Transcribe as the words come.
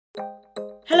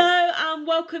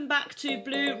welcome back to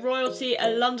Blue Royalty,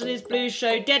 a London is Blue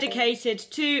show dedicated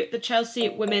to the Chelsea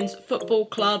Women's Football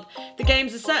Club. The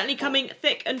games are certainly coming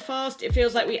thick and fast. It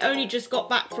feels like we only just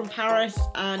got back from Paris,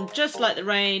 and just like the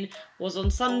rain was on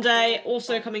Sunday,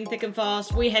 also coming thick and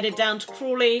fast, we headed down to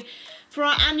Crawley for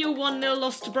our annual 1-0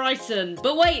 loss to Brighton.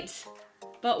 But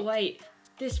wait,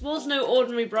 this was no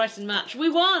ordinary Brighton match. We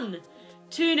won!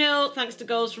 2-0 thanks to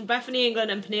goals from Bethany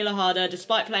England and Pernille Harder.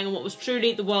 Despite playing on what was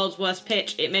truly the world's worst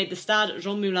pitch, it made the Stade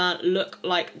Jean Moulin look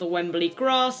like the Wembley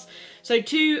grass. So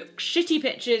 2 shitty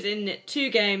pitches in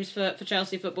 2 games for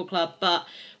Chelsea Football Club, but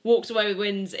walked away with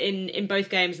wins in both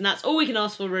games, and that's all we can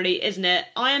ask for, really, isn't it?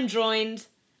 I am joined,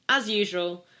 as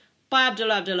usual, by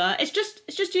Abdullah. It's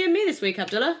just you and me this week,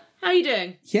 Abdullah. How are you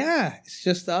doing? Yeah, it's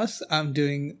just us. I'm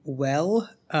doing well.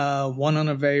 One on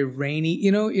a very rainy,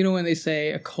 you know when they say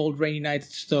a cold rainy night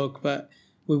at Stoke, but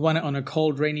we won it on a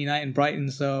cold rainy night in Brighton,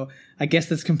 so I guess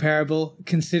that's comparable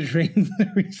considering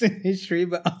the recent history,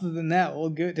 but other than that, all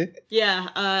good.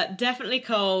 Yeah, definitely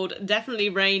cold, definitely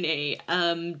rainy.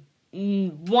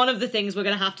 One of the things we're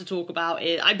going to have to talk about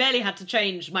is, I barely had to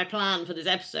change my plan for this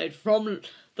episode from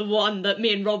the one that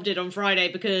me and Rob did on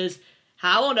Friday, because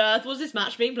how on earth was this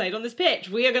match being played on this pitch?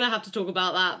 We are going to have to talk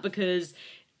about that because,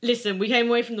 listen, we came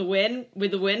away from the win,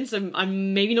 so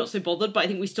I'm maybe not so bothered, but I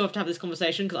think we still have to have this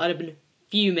conversation because I'd have been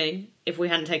fuming if we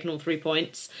hadn't taken all 3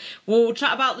 points. We'll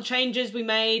chat about the changes we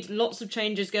made, lots of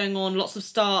changes going on, lots of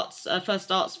starts, first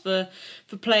starts for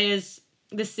players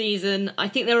this season. I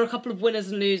think there were a couple of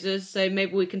winners and losers, so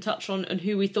maybe we can touch on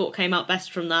who we thought came out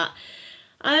best from that.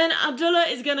 And then Abdullah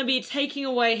is going to be taking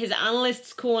away his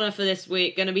analyst's corner for this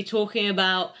week, going to be talking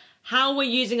about how we're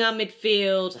using our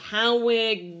midfield, how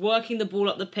we're working the ball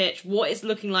up the pitch, what it's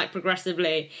looking like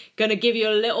progressively. Going to give you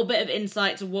a little bit of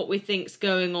insight to what we think's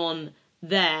going on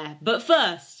there. But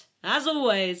first, as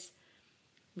always,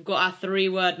 we've got our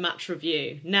 3-word match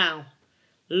review. Now,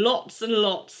 lots and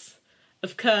lots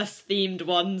of curse-themed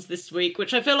ones this week,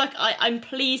 which I feel like I'm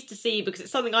pleased to see because it's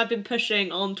something I've been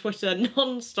pushing on Twitter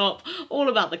non-stop, all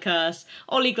about the curse.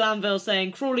 Ollie Glanville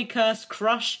saying, Crawley curse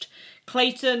crushed.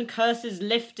 Clayton, curses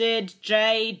lifted.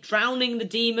 Jay, drowning the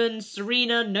demons.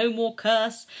 Serena, no more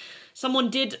curse.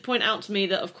 Someone did point out to me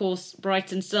that, of course,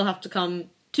 Brighton still have to come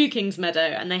to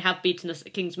Kingsmeadow, and they have beaten us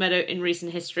at Kingsmeadow in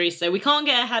recent history, so we can't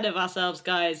get ahead of ourselves,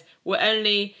 guys.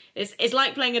 It's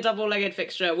like playing a double-legged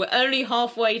fixture. We're only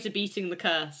halfway to beating the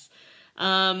curse.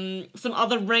 Some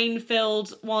other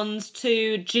rain-filled ones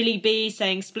too. Jilly B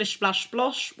saying splish, splash,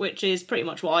 splosh, which is pretty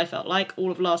much what I felt like all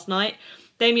of last night.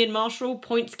 Damien Marshall,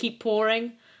 points keep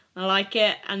pouring. I like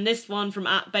it. And this one from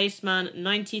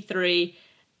 @Baseman93,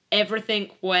 everything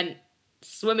went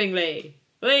swimmingly.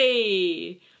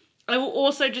 Whee! I will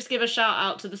also just give a shout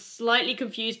out to the slightly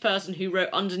confused person who wrote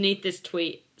underneath this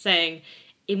tweet saying,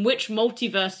 in which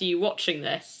multiverse are you watching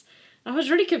this? I was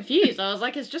really confused. I was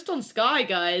like, it's just on Sky,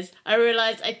 guys. I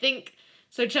realised,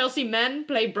 so Chelsea men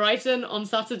play Brighton on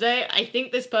Saturday. I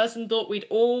think this person thought we'd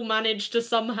all managed to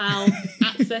somehow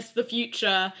access the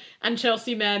future and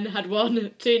Chelsea men had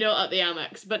won 2-0 at the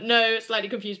Amex. But no, slightly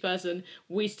confused person,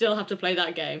 we still have to play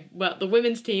that game. But the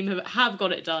women's team have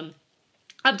got it done.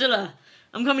 Abdullah,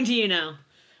 I'm coming to you now.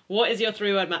 What is your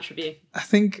 3-word match review? I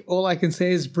think all I can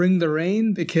say is bring the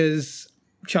rain, because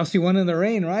Chelsea won in the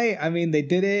rain, right? I mean, they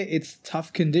did it. It's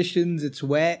tough conditions. It's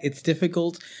wet. It's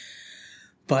difficult.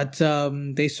 But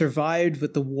they survived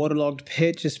with the waterlogged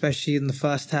pitch, especially in the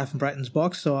first half in Brighton's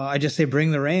box. So I just say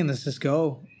bring the rain. Let's just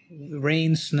go.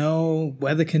 Rain, snow,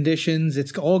 weather conditions.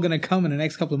 It's all going to come in the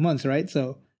next couple of months, right?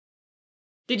 So.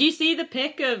 Did you see the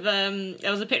pic of,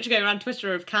 there was a picture going around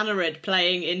Twitter of Canarid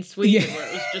playing in Sweden where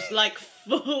it was just like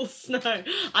full snow.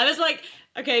 I was like,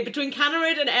 okay, between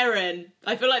Canarid and Erin,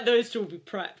 I feel like those two will be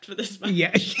prepped for this match.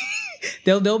 Yeah,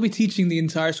 they'll be teaching the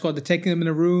entire squad. They're taking them in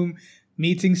a room,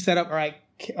 meeting set up.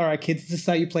 All right, kids, this is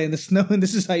how you play in the snow and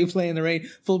this is how you play in the rain.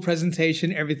 Full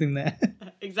presentation, everything there.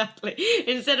 Exactly.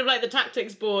 Instead of like the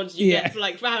tactics boards you get for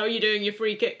like for how are you doing your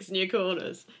free kicks and your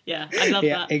corners. Yeah, I love that.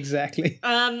 Yeah, exactly.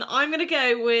 I'm going to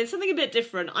go with something a bit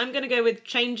different. I'm going to go with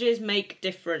changes make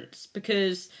difference,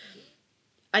 because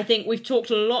I think we've talked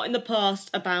a lot in the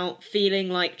past about feeling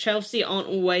like Chelsea aren't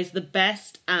always the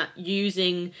best at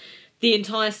using the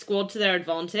entire squad to their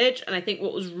advantage. And I think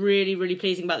what was really, really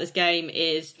pleasing about this game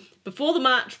is before the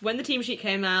match, when the team sheet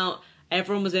came out,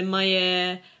 everyone was in my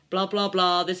ear, blah, blah,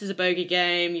 blah, this is a bogey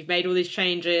game, you've made all these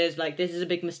changes, like, this is a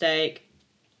big mistake.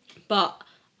 But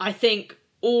I think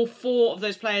all 4 of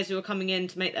those players who were coming in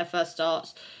to make their first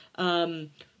starts, 5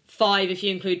 if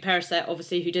you include Perisset,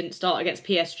 obviously, who didn't start against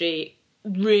PSG,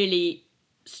 really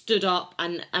stood up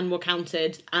and were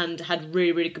counted and had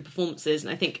really, really good performances.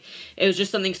 And I think it was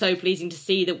just something so pleasing to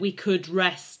see that we could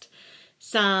rest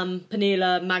Sam,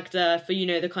 Pernilla, Magda for,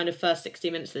 the kind of first 60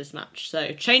 minutes of this match.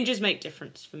 So changes make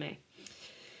difference for me.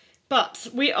 But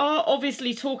we are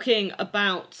obviously talking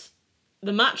about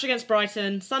the match against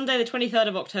Brighton, Sunday the 23rd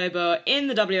of October in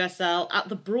the WSL at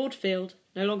the Broadfield,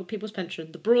 no longer People's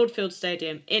Pension, the Broadfield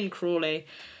Stadium in Crawley.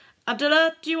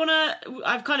 Abdullah, do you want to...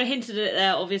 I've kind of hinted at it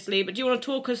there, obviously, but do you want to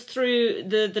talk us through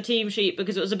the team sheet?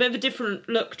 Because it was a bit of a different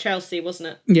look, Chelsea, wasn't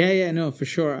it? Yeah, no, for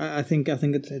sure. I think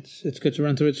it's good to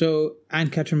run through it. So,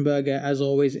 Anne Katzenberger, as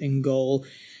always, in goal.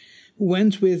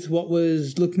 Went with what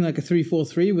was looking like a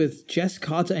 3-4-3 with Jess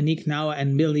Carter, Anique Noah,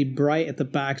 and Millie Bright at the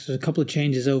back. So, there's a couple of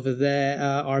changes over there.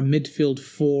 Our midfield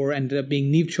four ended up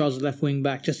being Niamh Charles, left wing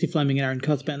back, Jessie Fleming and Aaron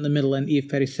Cuthbert in the middle, and Eve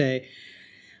Perisset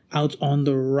out on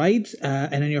the right.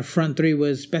 And then your front three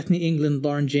was Bethany England,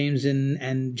 Lauren James,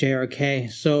 and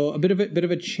JRK. So a bit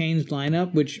of a changed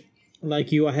lineup, which,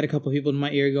 like you, I had a couple of people in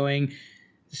my ear going,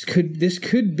 this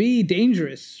could be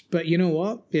dangerous. But you know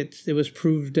what? It was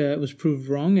proved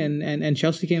wrong, and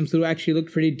Chelsea came through. Actually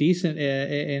looked pretty decent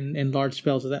in large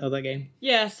spells of that game.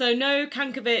 Yeah. So no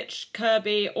Kankovic,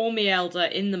 Kirby, or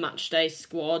Mielda in the matchday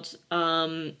squad,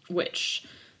 which,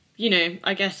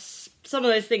 I guess some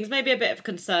of those things may be a bit of a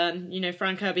concern.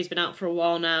 Fran Kirby's been out for a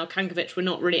while now. Kankovic, we're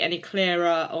not really any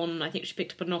clearer on. I think she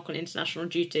picked up a knock on international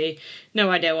duty. No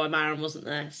idea why Marin wasn't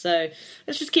there. So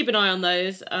let's just keep an eye on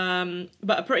those.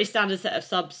 But a pretty standard set of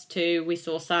subs too. We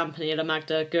saw Sam, Pernilla,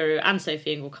 Magda, Guru, and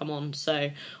Sophie Ingle come on. So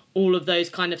all of those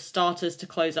kind of starters to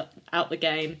close out the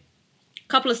game.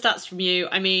 Couple of stats from you.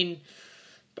 I mean,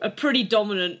 a pretty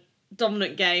dominant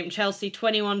game. Chelsea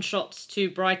 21 shots to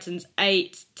Brighton's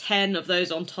 8, 10 of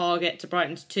those on target to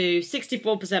Brighton's 2,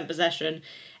 64% possession,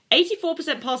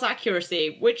 84% pass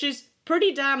accuracy, which is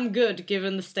pretty damn good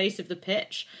given the state of the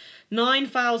pitch. 9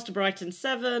 fouls to Brighton's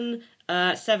 7,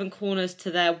 7 corners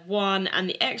to their 1, and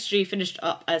the XG finished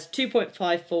up as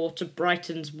 2.54 to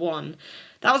Brighton's 1.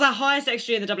 That was our highest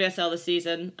XG in the WSL this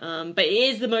season, but it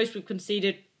is the most we've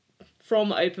conceded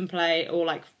from open play or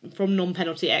from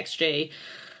non-penalty XG.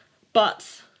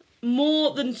 But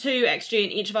more than 2 XG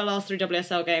in each of our last 3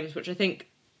 WSL games, which I think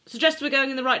suggests we're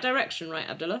going in the right direction, right,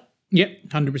 Abdullah? Yep,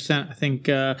 100%. I think,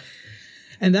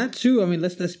 and that too. I mean,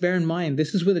 let's bear in mind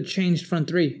this is with a changed front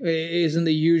three. It isn't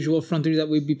the usual front three that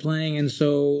we'd be playing, and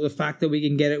so the fact that we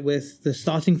can get it with the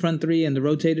starting front three and the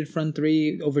rotated front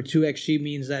three over 2 XG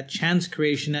means that chance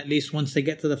creation, at least once they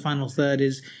get to the final third,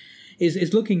 is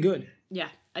looking good. Yeah,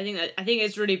 I think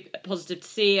it's really positive to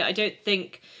see. I don't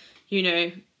think,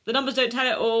 the numbers don't tell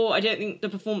it all. I don't think the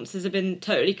performances have been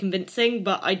totally convincing,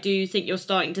 but I do think you're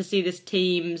starting to see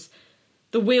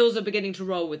the wheels are beginning to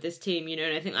roll with this team,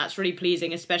 and I think that's really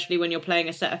pleasing, especially when you're playing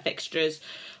a set of fixtures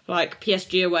like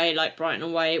PSG away, like Brighton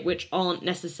away, which aren't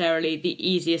necessarily the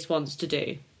easiest ones to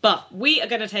do. But we are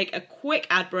going to take a quick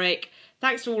ad break.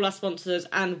 Thanks to all our sponsors,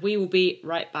 and we will be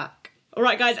right back. All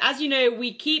right, guys, as you know,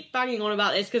 we keep banging on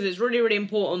about this because it's really, really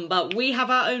important, but we have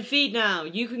our own feed now.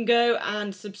 You can go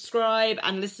and subscribe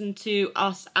and listen to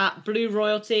us at Blue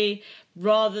Royalty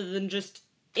rather than just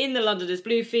in the London is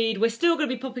Blue feed. We're still going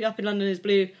to be popping up in London is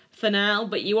Blue for now,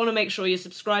 but you want to make sure you're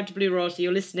subscribed to Blue Royalty,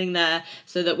 you're listening there,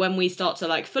 so that when we start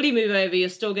to fully move over, you're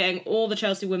still getting all the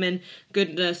Chelsea women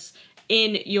goodness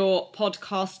in your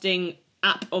podcasting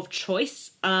app of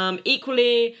choice.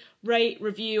 Equally, rate,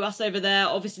 review us over there.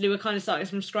 Obviously, we're kind of starting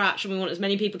from scratch and we want as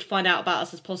many people to find out about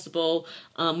us as possible.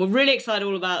 We're really excited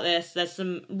all about this. There's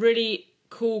some really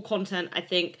cool content, I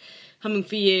think, coming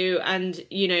for you. And,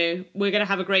 we're going to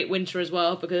have a great winter as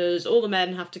well because all the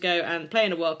men have to go and play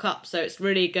in a World Cup. So it's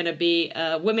really going to be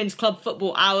women's club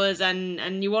football hours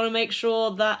and you want to make sure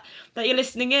that you're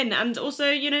listening in. And also,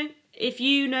 if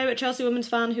you know a Chelsea women's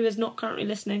fan who is not currently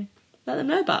listening, let them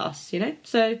know about us,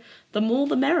 So the more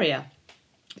the merrier.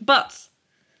 But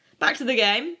back to the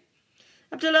game.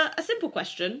 Abdullah, a simple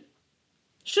question.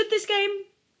 Should this game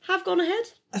have gone ahead?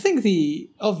 I think the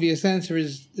obvious answer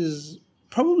is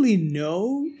probably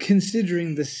no,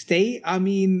 considering the state. I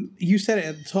mean, you said it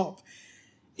at the top.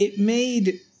 It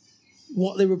made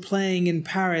what they were playing in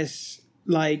Paris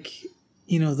like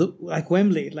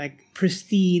Wembley, like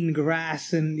pristine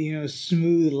grass and,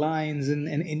 smooth lines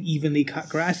and evenly cut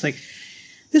grass.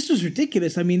 This was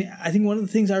ridiculous. I mean, I think one of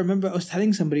the things I remember I was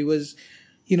telling somebody was,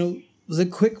 the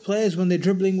quick players, when they're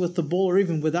dribbling with the ball or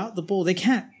even without the ball, they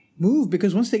can't move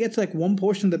because once they get to one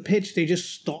portion of the pitch, they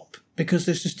just stop because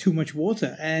there's just too much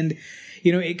water. And,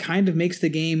 it kind of makes the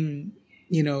game,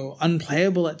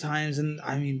 unplayable at times. And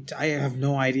I mean, I have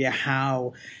no idea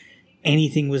how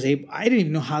anything was able. I didn't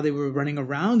even know how they were running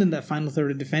around in that final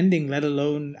third of defending, let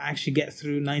alone actually get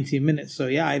through 90 minutes. So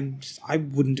yeah, I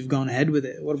wouldn't have gone ahead with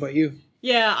it. What about you?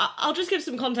 Yeah, I'll just give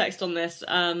some context on this.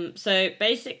 So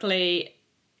basically,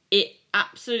 it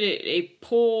absolutely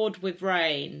poured with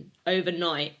rain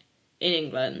overnight in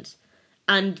England.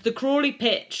 And the Crawley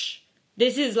pitch,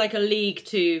 this is like a League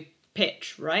Two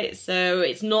pitch, right? So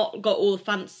it's not got all the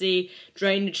fancy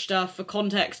drainage stuff. For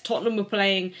context, Tottenham were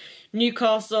playing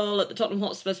Newcastle at the Tottenham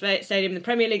Hotspur Stadium in the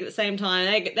Premier League at the same time.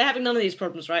 They're having none of these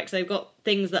problems, right? Because they've got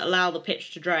things that allow the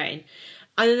pitch to drain.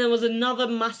 And then there was another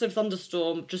massive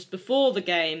thunderstorm just before the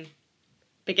game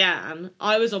began.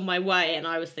 I was on my way and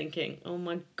I was thinking, oh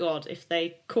my God, if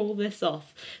they call this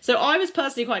off. So I was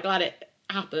personally quite glad it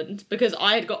happened because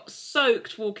I had got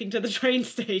soaked walking to the train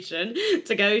station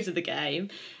to go to the game.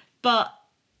 But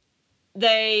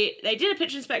they did a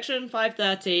pitch inspection,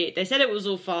 5:30. They said it was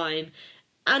all fine.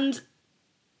 And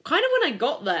kind of when I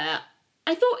got there,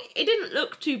 I thought it didn't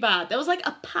look too bad. There was like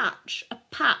a patch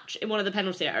in one of the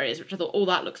penalty areas, which I thought, oh,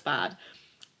 that looks bad.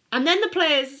 And then the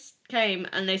players came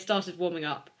and they started warming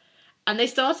up. And they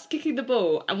started kicking the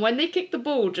ball. And when they kicked the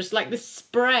ball, just like this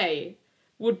spray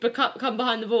would come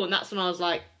behind the ball. And that's when I was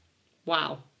like,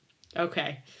 wow,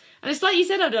 okay. And it's like you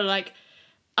said, Oda, like,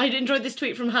 I enjoyed this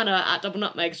tweet from Hannah at Double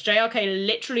Nutmegs. JRK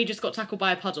literally just got tackled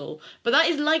by a puddle. But that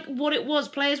is like what it was.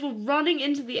 Players were running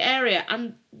into the area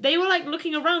and they were like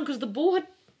looking around because the ball had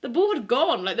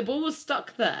gone. Like the ball was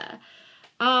stuck there.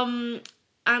 And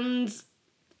I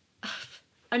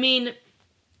mean,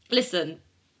 listen,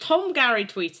 Tom Gary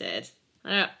tweeted,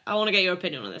 I want to get your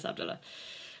opinion on this, Abdullah.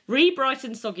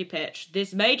 Re-Brighton soggy pitch.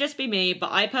 This may just be me,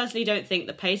 but I personally don't think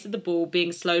the pace of the ball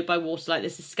being slowed by water like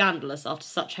this is scandalous after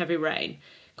such heavy rain.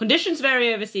 Conditions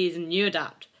vary over season, you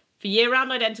adapt. For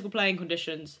year-round identical playing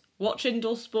conditions, watch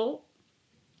indoor sport.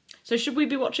 So should we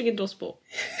be watching indoor sport?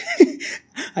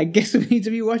 I guess we need to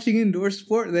be watching indoor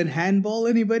sport than handball,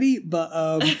 anybody. But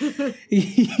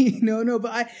no.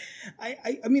 But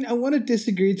I mean, I want to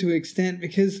disagree to an extent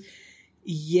because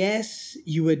yes,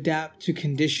 you adapt to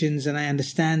conditions, and I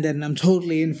understand that, and I'm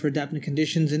totally in for adapting to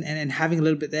conditions, and having a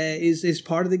little bit there is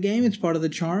part of the game. It's part of the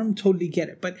charm. Totally get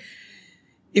it. But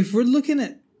if we're looking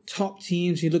at top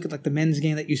teams, you look at like the men's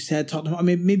game that you said, Tottenham, I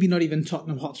mean, maybe not even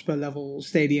Tottenham Hotspur level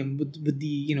stadium with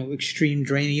the, extreme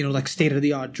drain, like state of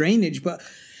the art drainage. But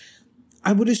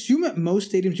I would assume at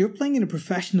most stadiums, you're playing in a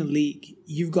professional league,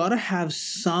 you've got to have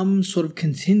some sort of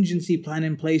contingency plan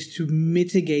in place to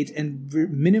mitigate and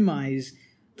minimize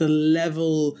the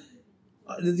level,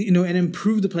 and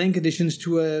improve the playing conditions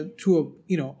to a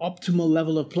optimal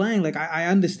level of playing. Like I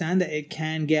understand that it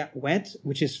can get wet,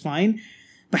 which is fine.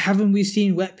 But haven't we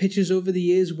seen wet pitches over the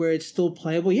years where it's still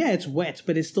playable? Yeah, it's wet,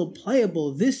 but it's still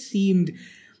playable. This seemed,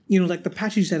 like the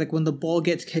patch you said, like when the ball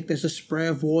gets kicked, there's a spray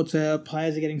of water,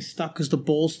 players are getting stuck because the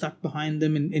ball's stuck behind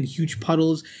them in huge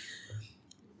puddles.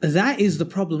 That is the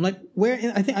problem. Like where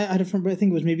I think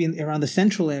it was maybe around the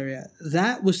central area.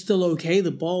 That was still okay.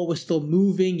 The ball was still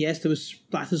moving. Yes, there was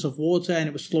splatters of water and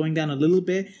it was slowing down a little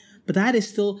bit, but that is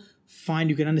still fine.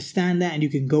 You can understand that and you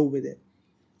can go with it.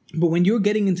 But when you're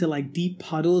getting into like deep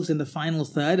puddles in the final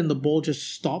third and the ball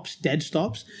just dead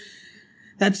stops,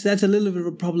 that's a little bit of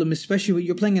a problem, especially when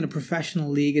you're playing in a professional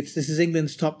league. This is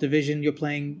England's top division. You're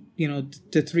playing, the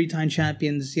 3-time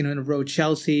champions, in a row.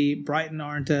 Chelsea, Brighton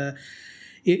aren't,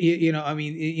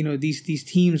 these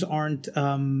teams aren't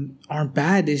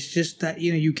bad. It's just that,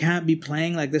 you can't be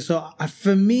playing like this. So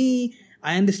for me,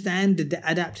 I understand the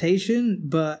adaptation,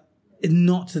 but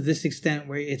not to this extent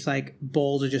where it's like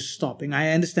balls are just stopping.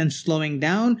 I understand slowing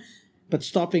down, but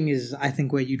stopping is, I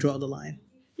think, where you draw the line.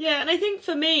 Yeah, and I think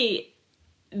for me,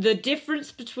 the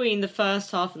difference between the first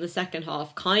half and the second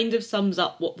half kind of sums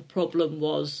up what the problem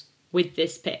was with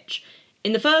this pitch.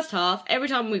 In the first half, every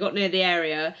time we got near the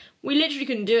area, we literally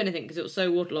couldn't do anything because it was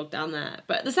so waterlogged down there.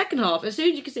 But the second half, as soon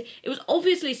as you could see, it was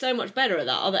obviously so much better at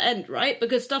that other end, right?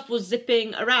 Because stuff was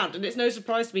zipping around. And it's no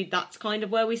surprise to me that's kind of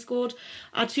where we scored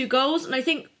our 2 goals. And I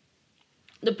think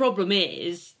the problem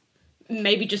is,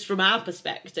 maybe just from our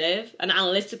perspective, an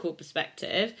analytical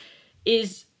perspective,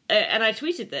 is, and I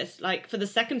tweeted this, like for the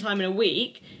second time in a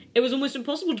week, it was almost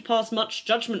impossible to pass much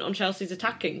judgment on Chelsea's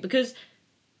attacking because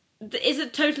it's a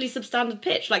totally substandard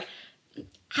pitch. Like,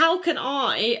 how can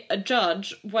I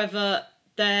judge whether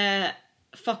they're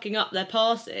fucking up their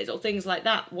passes or things like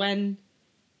that when,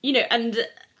 and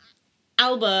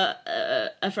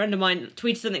Alba, a friend of mine,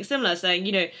 tweeted something similar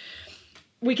saying,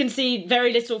 we can see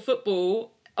very little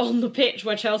football on the pitch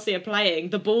where Chelsea are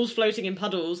playing. The ball's floating in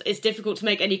puddles. It's difficult to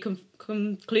make any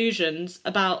conclusions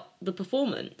about the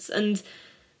performance. And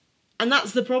And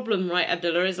that's the problem, right,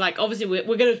 Abdullah, is like, obviously we're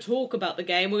going to talk about the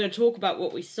game, we're going to talk about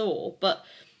what we saw, but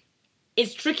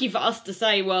it's tricky for us to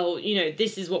say, well,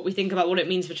 this is what we think about what it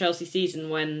means for Chelsea's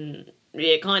season when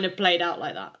it kind of played out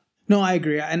like that. No, I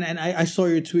agree. And I saw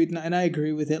your tweet and I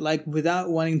agree with it. Like,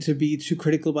 without wanting to be too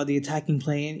critical about the attacking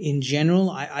play in general,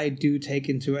 I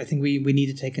think we need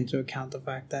to take into account the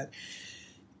fact that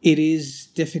it is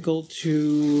difficult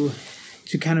to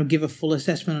kind of give a full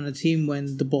assessment on a team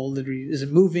when the ball literally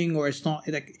isn't moving, or it's not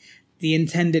like the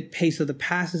intended pace of the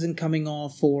pass isn't coming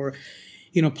off, or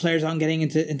players aren't getting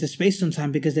into space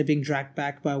sometimes because they're being dragged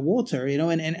back by water,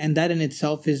 and that in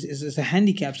itself is a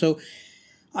handicap. So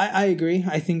I agree.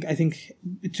 I think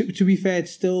to be fair,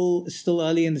 it's still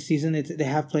early in the season. They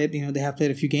have played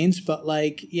a few games, but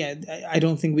I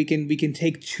don't think we can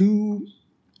take too.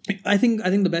 I think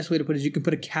the best way to put it is you can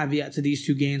put a caveat to these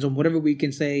two games on whatever we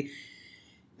can say.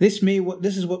 This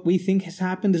is what we think has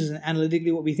happened. This is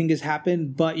analytically what we think has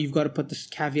happened, but you've got to put this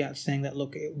caveat saying that,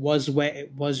 look, it was wet,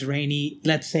 it was rainy.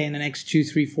 Let's say in the next 2,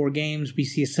 3, 4 games, we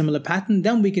see a similar pattern.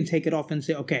 Then we can take it off and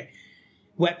say, okay,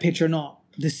 wet pitch or not,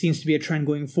 this seems to be a trend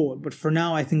going forward. But for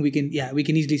now, I think we can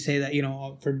easily say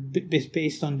that,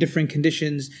 based on different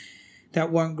conditions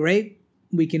that weren't great,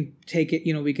 we can take it,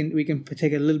 we can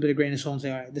take a little bit of grain of salt and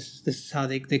say, all right, this is how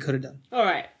they could have done. All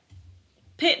right.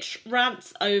 Pitch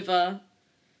rants over.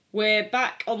 We're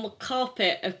back on the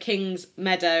carpet of King's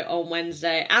Meadow on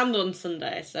Wednesday and on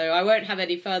Sunday, so I won't have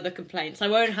any further complaints. I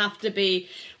won't have to be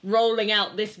rolling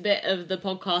out this bit of the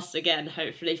podcast again,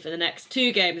 hopefully, for the next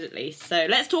 2 games at least. So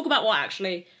let's talk about what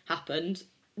actually happened.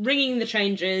 Ringing the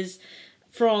changes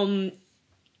from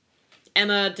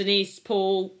Emma, Denise,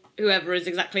 Paul, whoever is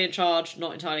exactly in charge,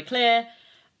 not entirely clear.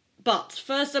 But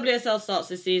first WSL starts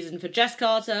this season for Jess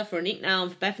Carter, for Anique Noun,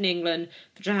 for Bethany England,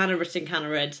 for Johanna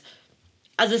Rytting-Kaneryd.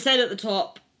 As I said at the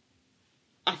top,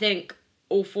 I think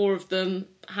all 4 of them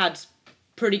had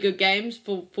pretty good games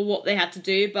for what they had to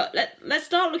do. But let's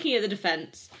start looking at the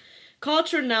defence.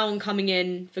 Carter and Noun coming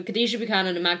in for Khadijah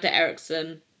Buchanan and Magda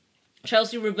Eriksson.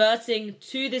 Chelsea reverting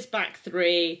to this back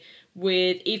 3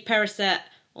 with Eve Perisset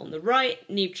on the right,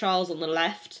 Niamh Charles on the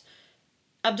left.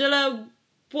 Abdullah,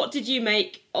 what did you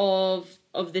make of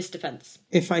this defence?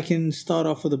 If I can start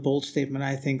off with a bold statement,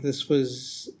 I think this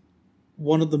was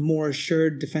one of the more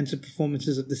assured defensive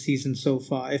performances of the season so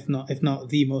far, if not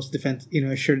the most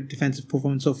assured defensive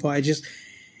performance so far.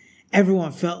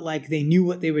 Everyone felt like they knew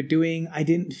what they were doing. I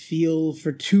didn't feel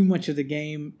for too much of the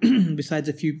game, besides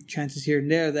a few chances here and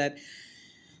there, that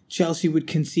Chelsea would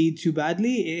concede too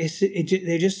badly.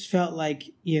 They just felt like,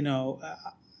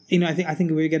 I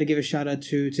think we got to give a shout out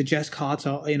to Jess Carter,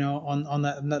 on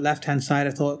that left hand side.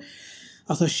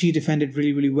 I thought she defended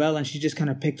really, really well, and she just kind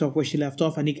of picked up where she left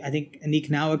off. I think Anique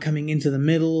Noun coming into the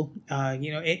middle,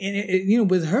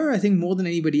 with her, I think more than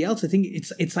anybody else, I think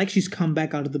it's like she's come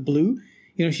back out of the blue.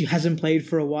 She hasn't played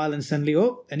for a while, and suddenly,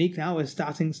 Anique Noun is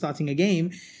starting a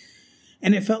game,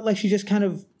 and it felt like she just kind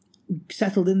of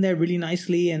settled in there really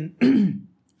nicely. And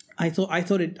I thought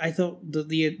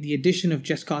the addition of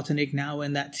Jess Carter and Anique Noun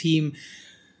and that team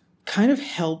kind of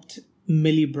helped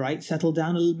Millie Bright settle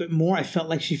down a little bit more. I felt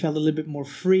like she felt a little bit more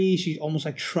free. She almost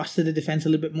trusted the defense a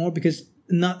little bit more, because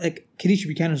Khadijah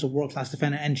Buchanan is a world-class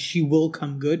defender, and she will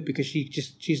come good because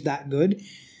she's that good.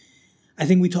 I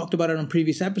think we talked about it on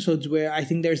previous episodes where I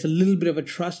think there's a little bit of a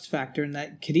trust factor in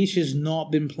that Khadijah's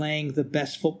not been playing the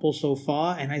best football so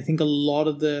far, and I think a lot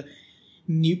of the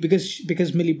new,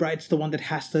 because Millie Bright's the one that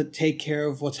has to take care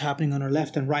of what's happening on her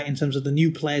left and right in terms of the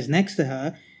new players next to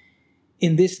her.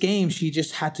 In this game, she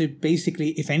just had to basically,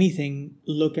 if anything,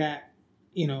 look at,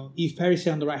 Eve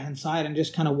Perisset on the right-hand side and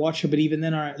just kind of watch her. But even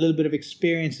then, a little bit of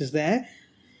experience is there.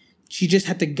 She just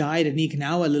had to guide Anique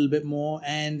Noun a little bit more.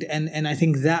 And I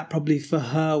think that probably for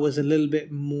her was a little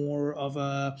bit more of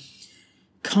a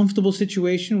comfortable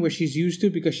situation where she's used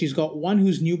to, because she's got one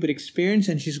who's new but experienced,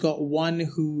 and she's got one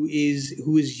who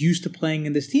is used to playing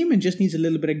in this team and just needs a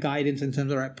little bit of guidance in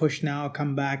terms of, all right, push now,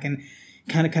 come back, and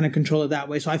kind of control it that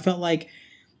way. So I felt like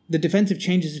the defensive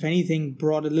changes, if anything,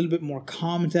 brought a little bit more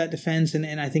calm into that defense,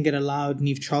 and I think it allowed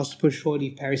Niamh Charles to push forward,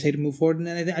 Eve Perisset to move forward,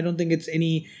 and I don't think it's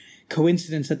any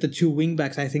coincidence that the 2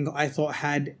 wingbacks I thought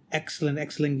had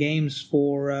excellent games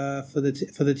for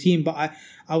the team. But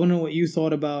I want to know what you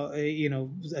thought about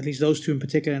at least those 2 in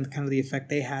particular, and kind of the effect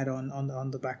they had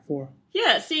on the back 4.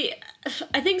 Yeah, see,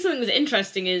 I think something that's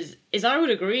interesting is I would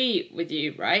agree with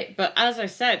you, right? But as I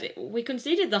said, we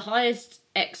conceded the highest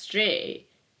XG,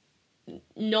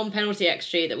 non-penalty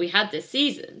XG, that we had this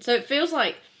season. So it feels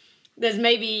like there's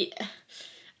maybe...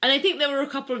 And I think there were a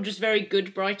couple of just very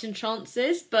good Brighton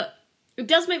chances, but it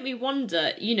does make me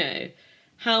wonder,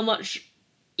 how much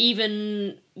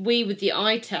even we with the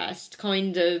eye test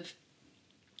kind of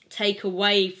take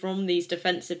away from these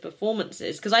defensive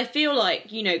performances. Because I feel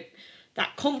like, you know,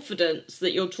 that confidence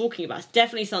that you're talking about is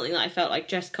definitely something that I felt like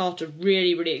Jess Carter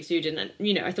really, really exuded. And,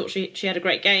 you know, I thought she had a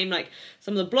great game. Like,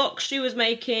 some of the blocks she was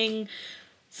making,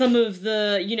 some of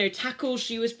the, you know, tackles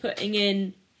she was putting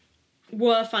in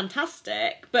were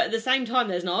fantastic. But at the same time,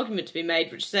 there's an argument to be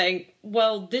made, which is saying,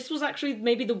 well, this was actually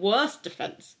maybe the worst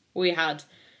defence we had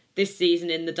this season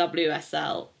in the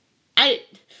WSL. I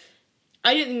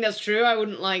don't think that's true. I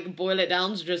wouldn't, like, boil it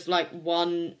down to just, like,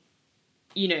 one,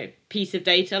 you know, piece of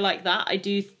data like that. I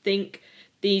do think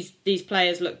these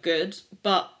players look good,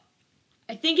 but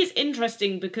I think it's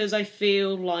interesting because I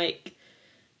feel like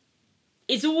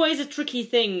it's always a tricky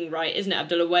thing, right, isn't it,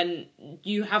 Abdullah, when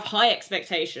you have high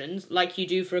expectations, like you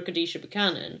do for a Kadeisha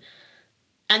Buchanan,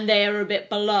 and they are a bit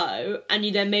below, and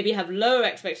you then maybe have lower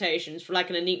expectations for, like,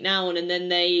 an Anique Nouwen, and then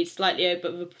they slightly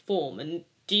overperform. And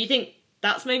do you think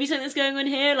that's maybe something that's going on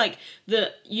here? Like,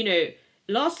 you know,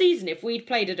 last season, if we'd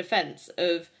played a defence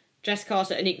of Jess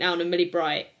Carter, Anique Nouwen, and Millie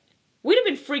Bright, we'd have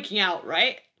been freaking out,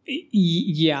 right?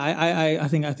 Yeah, I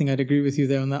think I'd agree with you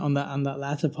there on that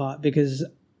latter part, because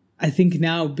I think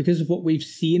now, because of what we've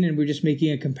seen, and we're just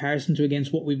making a comparison to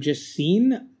against what we've just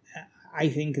seen, I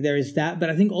think there is that. But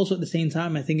I think also at the same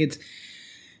time, I think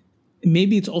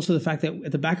it's also the fact that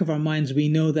at the back of our minds, we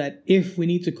know that if we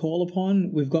need to call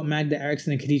upon, we've got Magda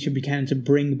Eriksson and Kadeisha Buchanan to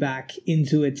bring back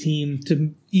into a team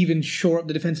to even shore up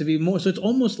the defensive even more. So it's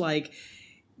almost like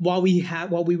while we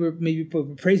were maybe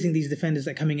praising these defenders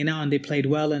that are coming in now and they played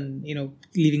well and, you know,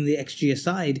 leaving the XG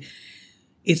aside,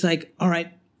 it's like, all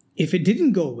right, if it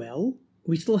didn't go well,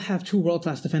 we still have two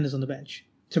world-class defenders on the bench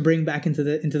to bring back into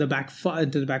the back 4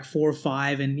 or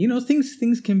 5, and, you know,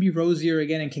 things can be rosier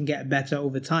again and can get better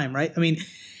over time, right? I mean,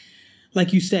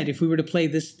 like you said, if we were to play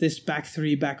this back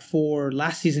 3, back 4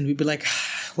 last season, we'd be like,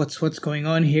 what's going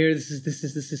on here? This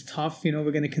is tough. You know,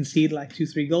 we're going to concede like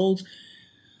 2-3 goals.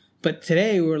 But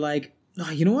today we're like,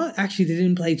 oh, you know what? Actually, they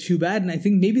didn't play too bad, and I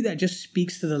think maybe that just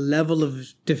speaks to the level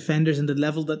of defenders and the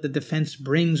level that the defense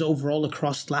brings overall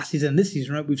across last season and this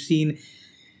season, right? We've seen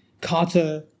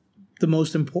Carter, the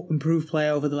most improved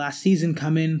player over the last season,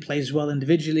 come in, plays well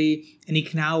individually.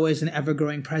 Anique Nouwen is an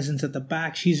ever-growing presence at the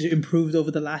back. She's improved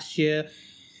over the last year.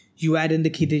 You add in the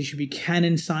Kadeisha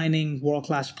Buchanan signing,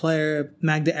 world-class player.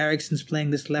 Magda Eriksson's playing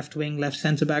this left wing, left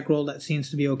centre-back role that seems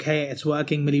to be okay. It's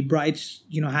working. Millie Bright's,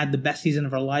 you know, had the best season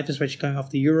of her life, especially coming off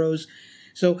the Euros.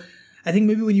 So I think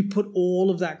maybe when you put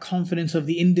all of that confidence of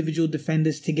the individual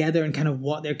defenders together and kind of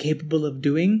what they're capable of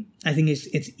doing, I think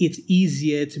it's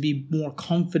easier to be more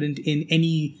confident in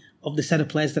any of the set of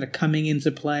players that are coming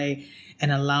into play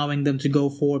and allowing them to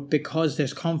go forward, because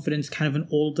there's confidence kind of in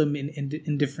all of them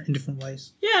in different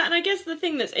ways. Yeah, and I guess the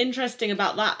thing that's interesting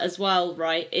about that as well,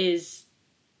 right, is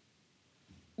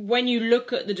when you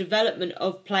look at the development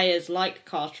of players like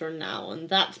Carter and Nouwen,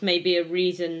 that's maybe a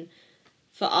reason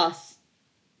for us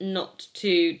not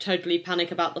to totally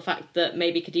panic about the fact that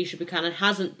maybe Kadeisha Buchanan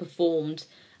hasn't performed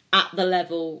at the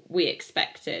level we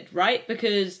expected, right?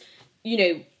 Because, you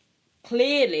know,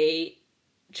 clearly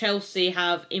Chelsea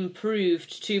have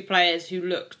improved two players who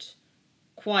looked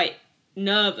quite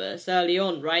nervous early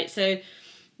on, right? So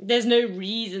there's no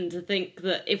reason to think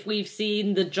that if we've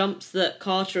seen the jumps that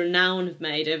Carter and Nouwen have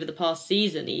made over the past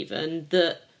season even,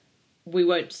 that we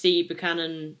won't see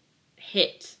Buchanan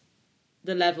hit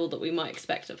the level that we might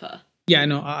expect of her. Yeah,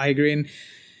 no, I agree. And,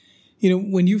 you know,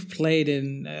 when you've played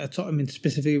in,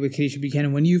 specifically with Kadeisha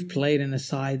Buchanan, when you've played in a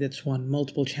side that's won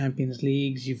multiple Champions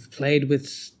Leagues, you've played with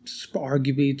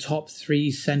arguably top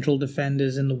 3 central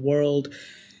defenders in the world,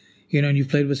 you know, and you've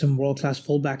played with some world-class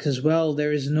fullbacks as well,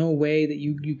 there is no way that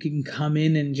you can come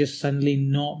in and just suddenly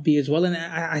not be as well. And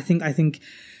I think,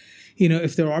 you know,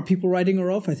 if there are people writing her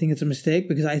off, I think it's a mistake,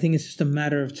 because I think it's just a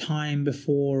matter of time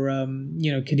before,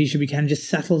 you know, Kadeisha Buchanan just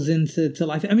settles into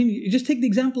life. I mean, you just take the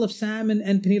example of Sam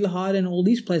and Pernille Harder and all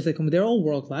these players that come. They're all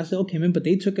world-class. They all came in, but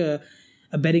they took a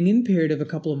bedding-in period of a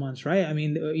couple of months, right? I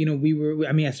mean, you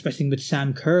know, especially with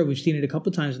Sam Kerr, we've seen it a couple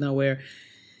of times now where,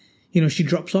 you know, she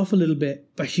drops off a little bit,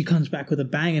 but she comes back with a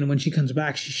bang. And when she comes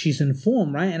back, she's in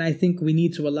form, right? And I think we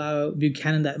need to allow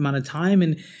Buchanan that amount of time.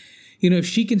 And, you know, if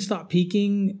she can start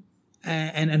peaking,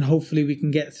 and hopefully we can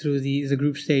get through the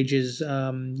group stages,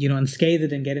 you know,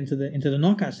 unscathed and get into the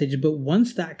knockout stages. But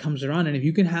once that comes around, and if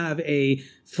you can have a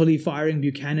fully firing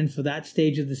Buchanan for that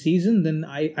stage of the season, then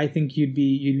I think you'd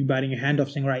be biting your hand off,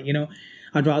 saying, right, you know,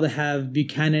 I'd rather have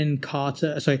Buchanan,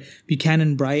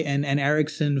 Bright and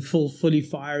Eriksson fully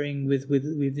firing with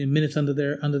minutes under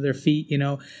their feet, you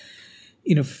know.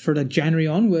 for like January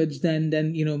onwards, then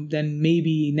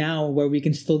maybe now where we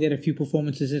can still get a few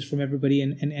performances from everybody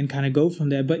and kind of go from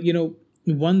there. But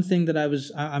one thing that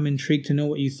I'm intrigued to know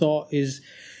what you thought is,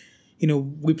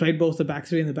 we played both the back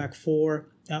three and the back four.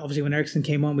 Obviously, when Eriksen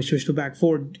came on, we switched to back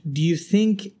four. Do you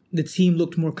think the team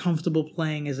looked more comfortable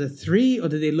playing as a three, or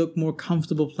did they look more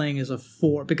comfortable playing as a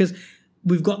four? Because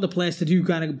we've got the players to do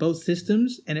kind of both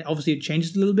systems, and obviously it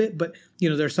changes a little bit. But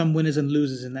there are some winners and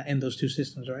losers in those two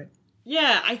systems, right?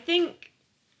 Yeah, I think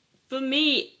for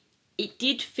me, it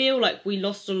did feel like we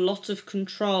lost a lot of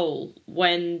control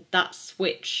when that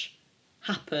switch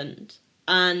happened.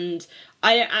 And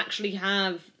I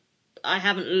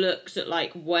haven't looked at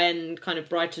like when kind of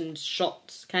Brighton's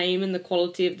shots came and the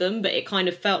quality of them, but it kind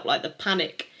of felt like the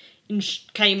panic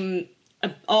came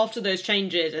after those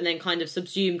changes and then kind of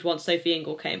subsumed once Sophie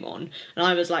Ingle came on. And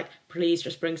I was like, please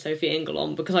just bring Sophie Ingle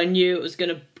on, because I knew it was going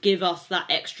to give us that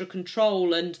extra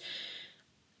control. And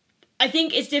I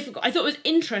think it's difficult. I thought it was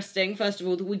interesting, first of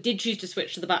all, that we did choose to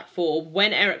switch to the back four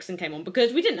when Eriksen came on,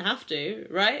 because we didn't have to,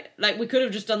 right? Like, we could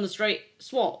have just done the straight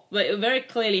swap, but it very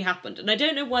clearly happened. And I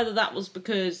don't know whether that was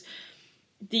because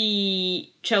the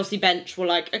Chelsea bench were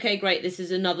like, okay, great, this is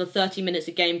another 30 minutes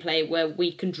of gameplay where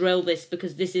we can drill this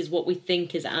because this is what we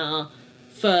think is our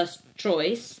first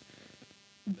choice.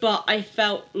 But I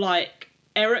felt like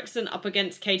Eriksen up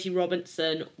against Katie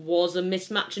Robinson was a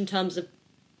mismatch in terms of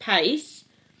pace,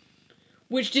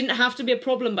 which didn't have to be a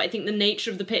problem, but I think the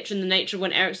nature of the pitch and the nature of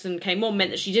when Eriksen came on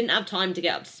meant that she didn't have time to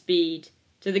get up to speed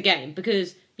to the game.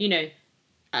 Because,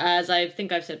 as I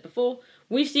think I've said before,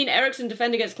 we've seen Eriksen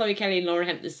defend against Chloe Kelly and Laura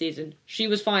Hemp this season. She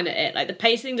was fine at it. Like, the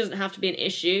pacing doesn't have to be an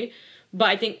issue, but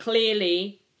I think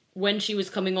clearly when she was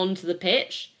coming onto the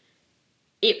pitch,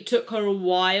 it took her a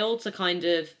while to kind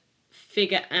of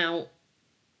figure out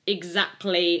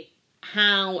exactly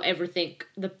how everything,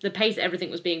 the pace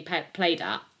everything was being played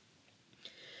at.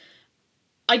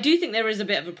 I do think there is a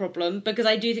bit of a problem, because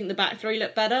I do think the back three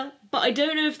looked better, but I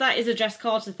don't know if that is a Jess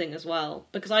Carter thing as well,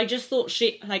 because I just thought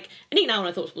Aniek Nouwen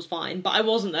I thought was fine, but I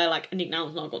wasn't there like, Aniek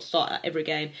Nouwen's not got to start at every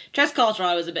game. Jess Carter,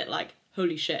 I was a bit like,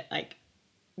 holy shit, like,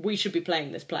 we should be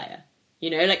playing this player.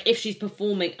 Like, if she's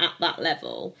performing at that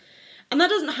level. And that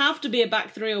doesn't have to be a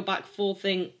back three or back four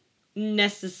thing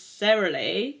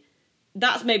necessarily.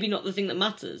 That's maybe not the thing that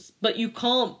matters, but you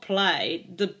can't play.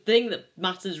 The thing that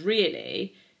matters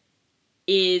really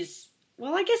is,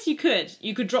 well, I guess you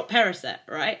could drop Perisset,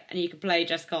 right? And you could play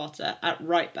Jess Carter at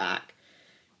right back.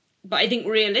 But I think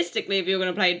realistically, if you're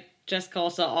going to play Jess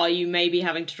Carter, are you maybe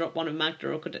having to drop one of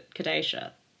Magda or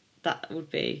Kadesha? That would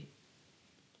be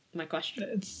my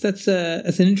question. That's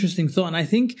an interesting thought, and I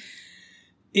think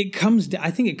it comes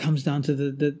down to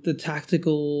the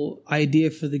tactical idea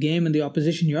for the game and the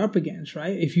opposition you're up against,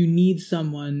 right? If you need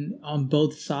someone on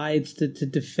both sides to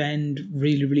defend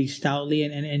really, really stoutly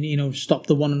and stop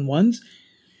the one-on-ones,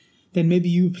 then maybe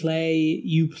you play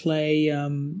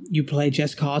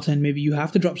Jess Carter, and maybe you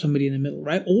have to drop somebody in the middle,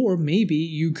 right? Or maybe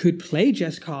you could play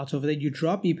Jess Carter over there, you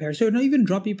drop Eve Perisset, or not even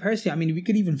drop Eve Perisset. I mean, we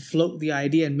could even float the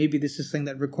idea, and maybe this is something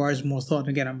that requires more thought. And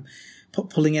again, I'm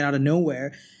pulling it out of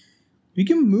nowhere. We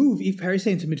can move Eve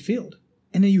Perisset into midfield,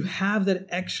 and then you have that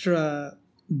extra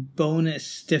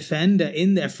bonus defender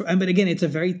in there. But again, it's a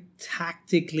very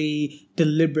tactically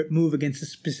deliberate move against a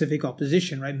specific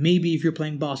opposition, right? Maybe if you're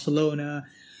playing Barcelona,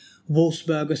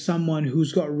 Wolfsburg, or someone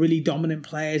who's got really dominant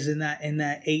players in that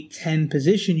 8-10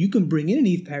 position, you can bring in an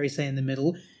Eve Perisset in the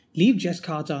middle, leave Jess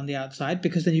Carter on the outside,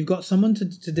 because then you've got someone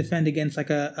to defend against, like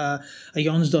a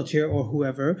Jonsdottir or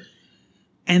whoever.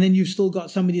 And then you've still got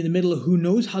somebody in the middle who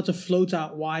knows how to float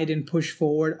out wide and push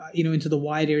forward, into the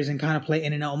wide areas and kind of play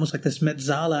in and out, almost like this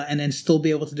Metzala, and then still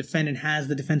be able to defend and has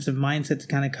the defensive mindset to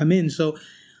kind of come in. So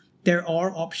there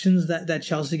are options that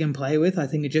Chelsea can play with. I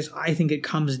think it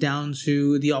comes down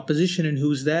to the opposition and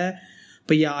who's there.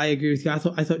 But yeah, I agree with you. I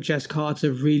thought Jess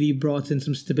Carter really brought in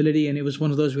some stability, and it was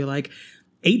one of those where, like,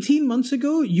 18 months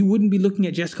ago, you wouldn't be looking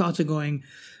at Jess Carter going,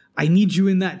 I need you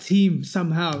in that team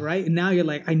somehow, right? And now you're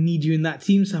like, I need you in that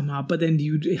team somehow. But then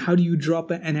how do you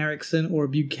drop an Eriksen or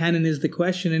Buchanan is the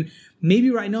question. And maybe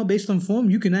right now, based on form,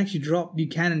 you can actually drop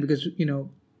Buchanan because,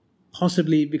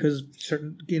 possibly because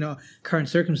certain, current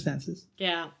circumstances.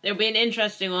 Yeah, it'll be an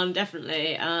interesting one,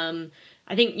 definitely.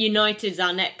 I think United's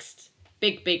our next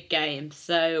big game.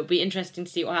 So it'll be interesting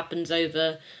to see what happens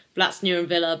over Vlatnia and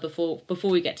Villa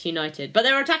before we get to United. But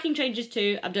there are attacking changes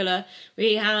too, Abdullah.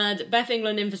 We had Beth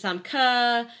England in for Sam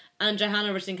Kerr and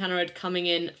Johanna Rytting-Kaneryd coming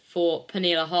in for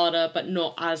Pernille Harder, but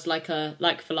not as like for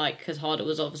like, because Harder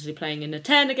was obviously playing in a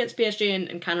 10 against PSG,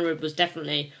 and Kaneryd was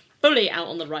definitely fully out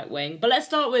on the right wing. But let's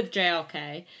start with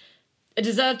JRK. a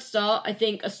deserved start. I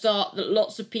think a start that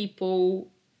lots of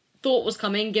people thought was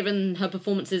coming, given her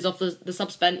performances off the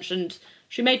sub bench, and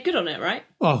she made good on it, right?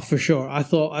 Oh, for sure. I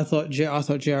thought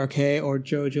JRK, or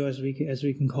JoJo as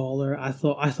we can call her. I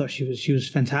thought she was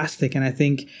fantastic, and I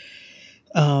think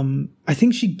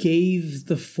she gave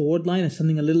the forward line as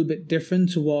something a little bit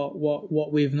different to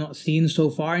what we've not seen so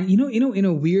far. And in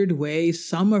a weird way,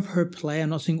 some of her play, I'm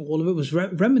not saying all of it, was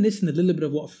reminiscent a little bit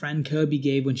of what Fran Kirby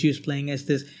gave when she was playing as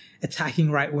this attacking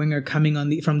right winger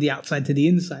coming from the outside to the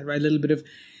inside, right? A little bit of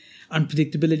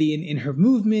unpredictability in her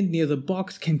movement near the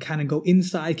box, can kind of go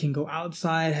inside, can go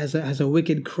outside, has a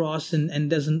wicked cross, and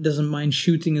doesn't mind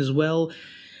shooting as well.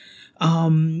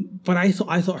 But I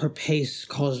thought her pace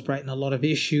caused Brighton a lot of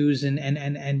issues, and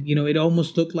it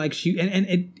almost looked like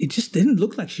it just didn't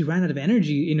look like she ran out of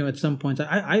energy, at some points.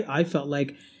 I felt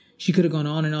like she could have gone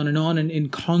on and on and on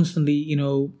and constantly,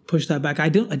 pushed that back. I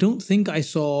don't think I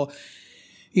saw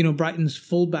Brighton's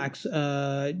fullbacks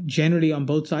generally on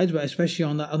both sides, but especially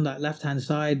on that left hand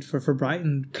side for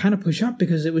Brighton, kind of push up,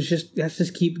 because it was just, let's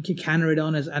just keep Cannerid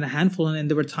on as a handful. And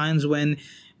there were times when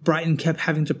Brighton kept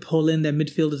having to pull in their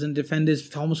midfielders and defenders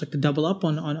to almost like to double up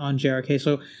on JRK.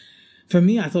 So for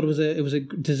me, I thought it was a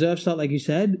deserved start, like you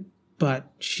said,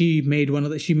 but she made one of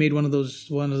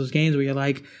those games where you're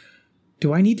like,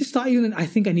 do I need to start you? I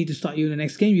think I need to start you in the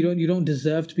next game. You don't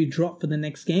deserve to be dropped for the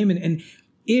next game. And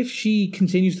if she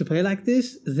continues to play like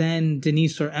this, then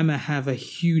Denise or Emma have a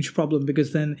huge problem,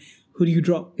 because then who do you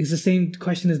drop? It's the same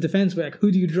question as defense, where like,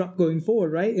 who do you drop going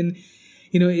forward, right? And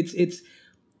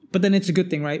but then it's a good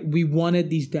thing, right? We wanted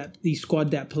these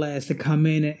squad depth players to come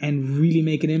in and really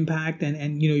make an impact. And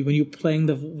when you're playing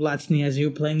the Vladsnias,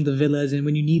 you're playing the Villas, and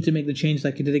when you need to make the change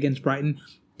like you did against Brighton,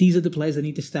 these are the players that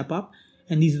need to step up,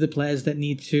 and these are the players that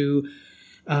need to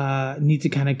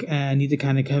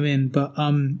kind of come in. But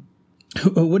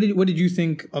what did you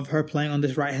think of her playing on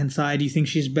this right hand side? Do you think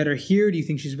she's better here? Do you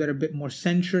think she's better a bit more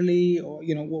centrally? Or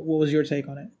what was your take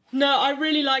on it? No, I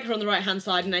really like her on the right hand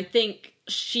side, and I think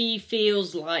she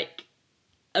feels like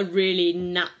a really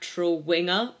natural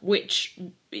winger, which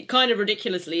kind of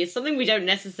ridiculously is something we don't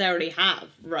necessarily have,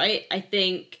 right? I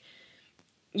think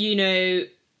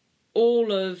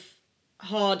all of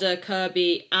Harder,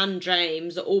 Kirby, and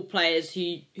James are all players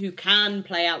who can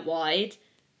play out wide,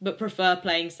 but prefer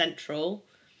playing central.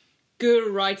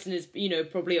 Guru Wrighton is,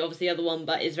 probably obviously the other one,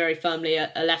 but is very firmly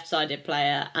a left-sided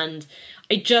player. And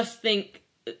I just think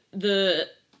the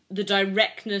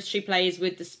directness she plays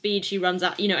with, the speed she runs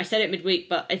at, I said it midweek,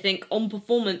 but I think on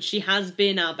performance, she has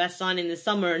been our best signing this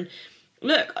summer. And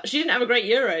look, she didn't have a great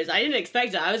Euros. I didn't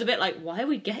expect it. I was a bit like, why are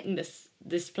we getting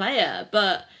this player?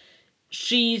 But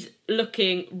she's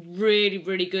looking really,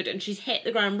 really good, and she's hit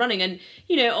the ground running. And,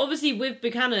 obviously with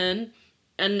Buchanan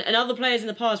and other players in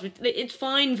the past, it's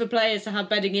fine for players to have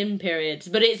bedding in periods,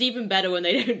 but it's even better when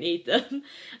they don't need them.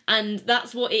 And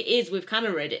that's what it is with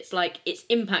Cannerid. It's like, it's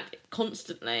impact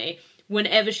constantly.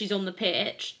 Whenever she's on the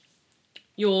pitch,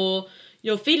 you're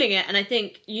feeling it. And I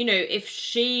think, if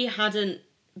she hadn't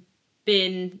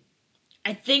been...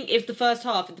 I think if the first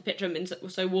half of the pitch hadn't been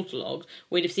so waterlogged,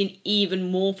 we'd have seen even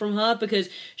more from her, because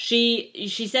she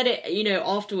said it,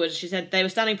 afterwards. She said they were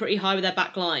standing pretty high with their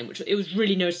back line, which it was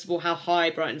really noticeable how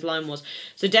high Brighton's line was.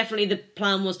 So definitely the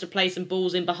plan was to play some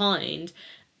balls in behind,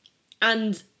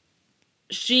 and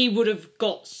she would have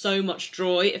got so much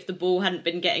joy if the ball hadn't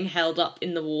been getting held up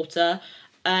in the water.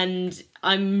 And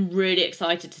I'm really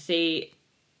excited to see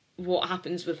what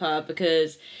happens with her,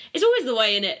 because it's always the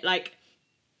way, in it, like,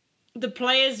 the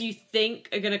players you think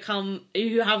are going to come,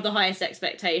 who have the highest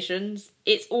expectations,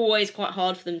 it's always quite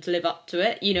hard for them to live up to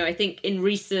it. I think in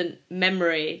recent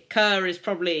memory, Kerr is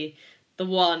probably the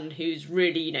one who's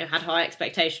really, had high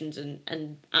expectations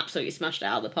and absolutely smashed it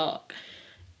out of the park.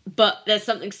 But there's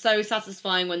something so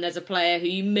satisfying when there's a player who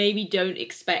you maybe don't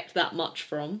expect that much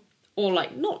from, or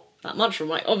like not that much from.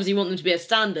 Like, obviously you want them to be a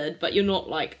standard, but you're not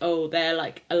like, oh, they're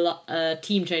like a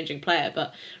team-changing player.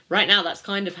 But right now, that's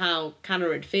kind of how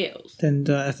Cannerid feels. And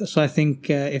so I think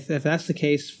if that's the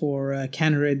case for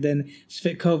Cannerid, then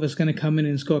Svitkova is going to come in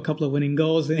and score a couple of winning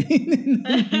goals in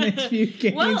the next few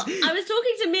games. Well, I was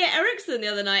talking to Mia Eriksson the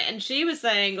other night, and she was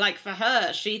saying, like, for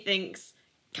her, she thinks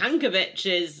Kankovic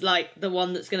is like the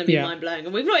one that's going to be mind-blowing,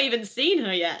 and we've not even seen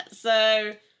her yet.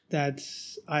 So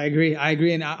I agree,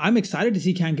 and I'm excited to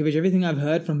see Kankovic. Everything I've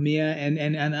heard from Mia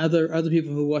and other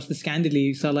people who watch the Scandi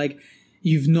League, so like,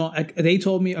 they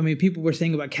told me, I mean, people were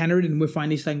saying about Cannerid, and we're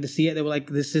finally starting to see it. They were like,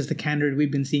 this is the Cannerid we've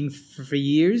been seeing for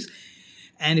years.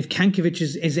 And if Kankovic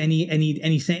is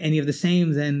any of the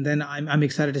same, then I'm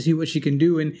excited to see what she can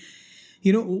do. And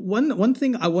You know, one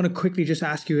thing I want to quickly just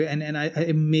ask you, and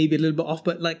I may be a little bit off,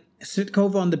 but like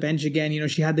Svitkova on the bench again, you know,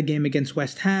 she had the game against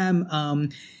West Ham.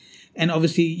 And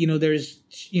obviously, you know, she's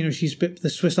the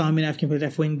Swiss Army knife, can play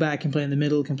left wing back, can play in the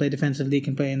middle, can play defensively,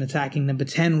 can play an attacking number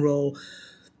 10 role.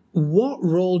 What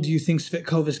role do you think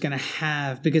Svitkova is going to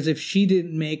have? Because if she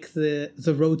didn't make the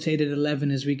rotated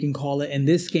 11, as we can call it, in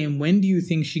this game, when do you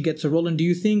think she gets a role? And do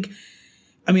you think,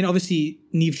 I mean, obviously,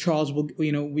 Niamh Charles, will,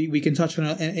 you know, we can touch on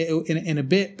it in a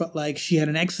bit, but like she had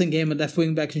an excellent game at left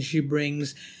wing back and she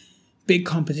brings big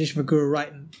competition for Guro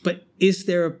Reiten. But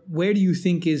where do you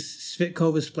think is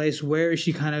Svitkova's place? Where is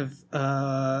she kind of,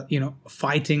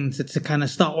 fighting to kind of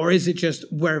start? Or is it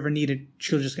just wherever needed,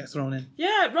 she'll just get thrown in?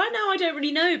 Yeah, right now I don't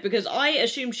really know because I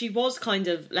assumed she was kind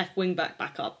of left wing back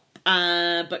backup.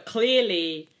 But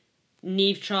clearly,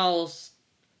 Niamh Charles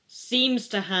seems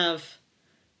to have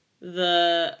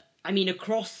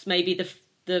across maybe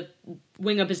the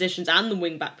winger positions and the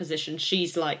wing back position,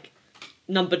 she's like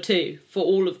number 2 for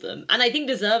all of them. And I think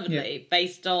deservedly,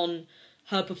 based on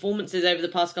her performances over the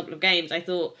past couple of games. I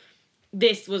thought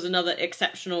this was another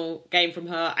exceptional game from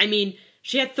her. I mean,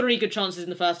 she had 3 good chances in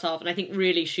the first half, and I think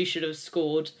really she should have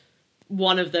scored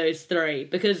one of those 3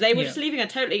 because they were just leaving her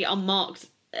totally unmarked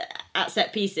at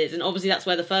set pieces, and obviously that's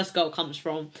where the first goal comes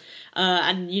from.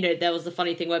 And, you know, there was the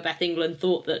funny thing where Beth England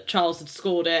thought that Charles had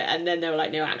scored it, and then they were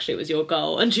like, no, actually it was your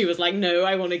goal. And she was like, no,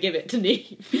 I want to give it to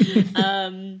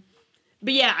Niamh.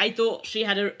 But yeah, I thought she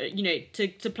had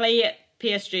to play at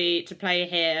PSG, to play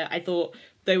here, I thought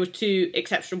there were 2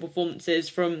 exceptional performances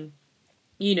from,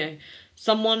 you know,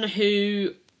 someone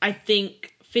who I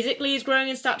think physically is growing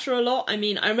in stature a lot. I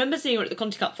mean, I remember seeing her at the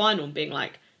Conti Cup final and being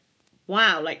like,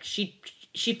 wow, like she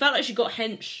felt like she got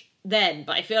hench then,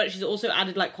 but I feel like she's also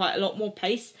added like quite a lot more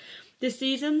pace this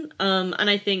season. And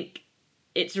I think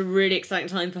it's a really exciting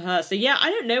time for her. So yeah,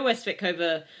 I don't know where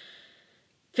Svitkova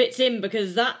fits in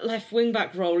because that left wing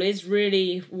back role is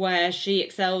really where she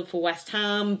excelled for West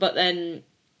Ham, but then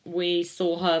we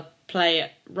saw her play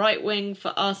at right wing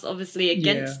for us, obviously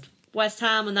against West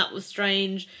Ham, and that was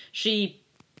strange. She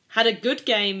had a good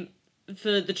game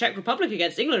for the Czech Republic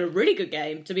against England, a really good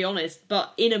game, to be honest,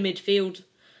 but in a midfield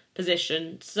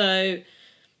position. So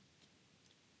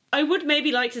I would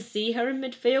maybe like to see her in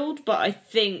midfield, but I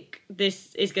think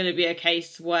this is going to be a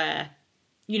case where,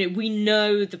 you know, we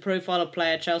know the profile of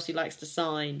player Chelsea likes to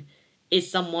sign is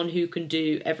someone who can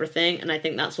do everything, and I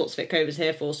think that's what Svitkova's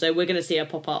here for. So we're going to see her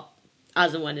pop up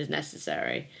as and when is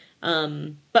necessary.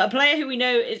 But a player who we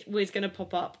know is going to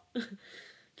pop up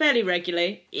fairly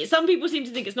regularly. Some people seem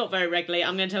to think it's not very regularly.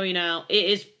 I'm going to tell you now, it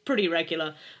is pretty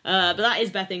regular. But that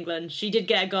is Beth England. She did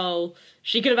get a goal.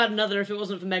 She could have had another if it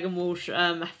wasn't for Megan Walsh.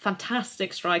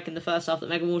 Fantastic strike in the first half that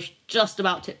Megan Walsh just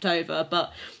about tipped over.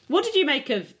 But what did you make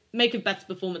of Beth's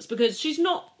performance? Because she's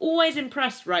not always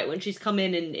impressed, right, when she's come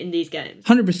in these games.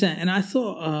 100%. And I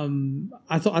thought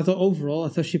overall, I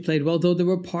thought she played well. Though there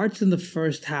were parts in the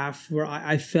first half where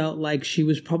I felt like she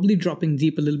was probably dropping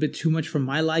deep a little bit too much for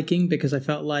my liking, because I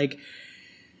felt like,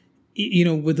 you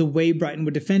know, with the way Brighton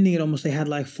were defending it, almost they had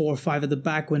like 4 or 5 at the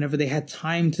back whenever they had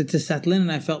time to settle in.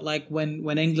 And I felt like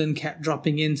when England kept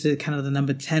dropping into kind of the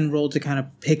number 10 role to kind of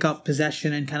pick up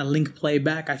possession and kind of link play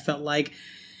back, I felt like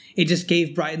it just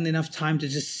gave Brighton enough time to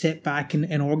just sit back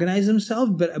and organize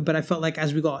themselves. But I felt like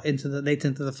as we got late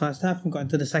into the first half and got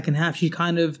into the second half, she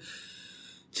kind of,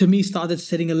 to me, started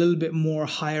sitting a little bit more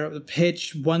higher up the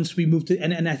pitch once we moved to,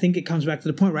 and I think it comes back to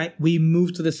the point, right? We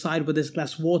moved to the side where there's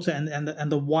less water and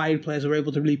the wide players were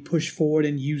able to really push forward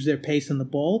and use their pace on the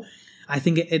ball. I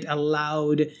think it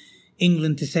allowed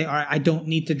England to say, all right, I don't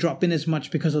need to drop in as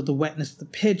much because of the wetness of the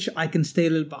pitch. I can stay a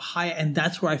little bit higher. And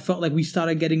that's where I felt like we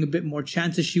started getting a bit more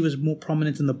chances. She was more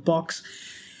prominent in the box.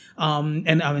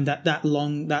 And I mean, that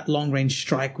long range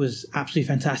strike was absolutely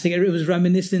fantastic. It was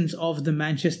reminiscent of the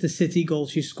Manchester City goal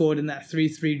she scored in that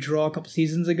 3-3 draw a couple of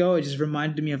seasons ago. It just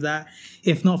reminded me of that.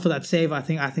 If not for that save, I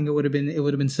think it would have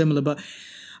been similar. But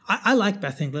I like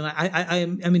Beth England. I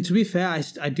mean, to be fair,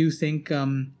 I do think,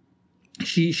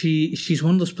 she's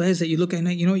one of those players that you look at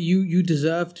and you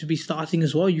deserve to be starting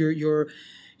as well. You're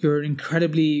an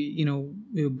incredibly, you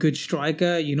know, good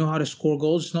striker. You know how to score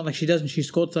goals. It's not like she doesn't. She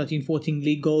scored 13-14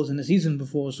 league goals in the season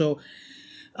before. So,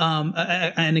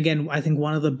 and again, I think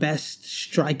one of the best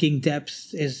striking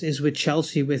depths is with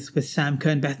Chelsea with Sam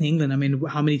Kerr and Bethany England. I mean,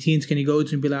 how many teams can you go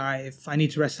to and be like, all right, if I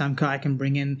need to rest Sam Kerr, I can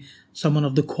bring in someone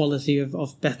of the quality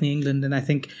of Bethany England. And I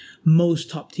think most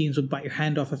top teams would bite your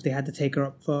hand off if they had to take her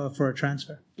up for a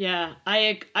transfer. Yeah,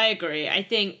 I agree. I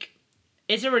think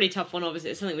it's a really tough one, obviously.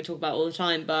 It's something we talk about all the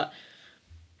time, but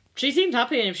she seemed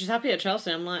happy, and if she's happy at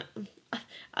Chelsea, I'm like,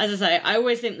 as I say, I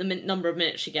always think the number of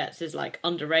minutes she gets is like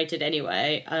underrated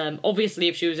anyway. Obviously,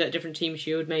 if she was at a different team,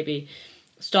 she would maybe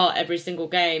start every single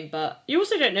game, but you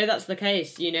also don't know that's the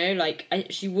case, you know, like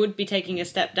she would be taking a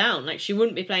step down, like she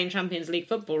wouldn't be playing Champions League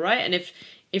football, right? And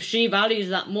if she values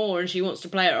that more and she wants to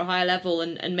play at a higher level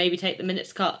and maybe take the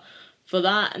minutes cut for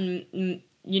that, and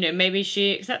you know, maybe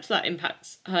she accepts that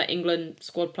impacts her England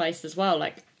squad place as well,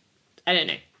 like I don't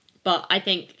know, but I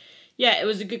think it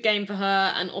was a good game for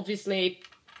her. And obviously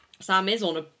Sam is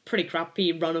on a pretty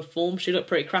crappy run of form. She looked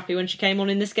pretty crappy when she came on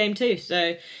in this game too.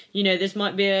 So, you know, this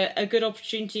might be a good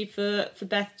opportunity for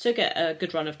Beth to get a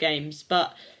good run of games.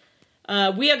 But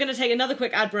we are going to take another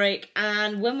quick ad break.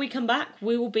 And when we come back,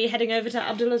 we will be heading over to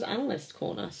Abdullah's Analyst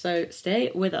Corner. So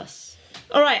stay with us.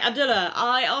 All right, Abdullah,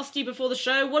 I asked you before the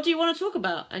show, what do you want to talk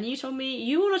about? And you told me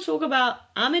you want to talk about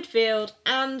our midfield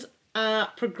and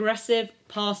progressive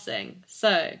passing.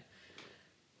 So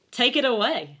take it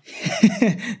away.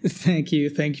 Thank you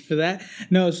for that.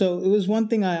 No, so it was one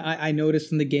thing I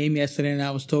noticed in the game yesterday, and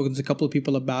I was talking to a couple of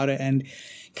people about it, and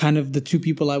kind of the two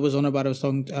people I was on about, I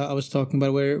was talking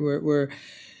about where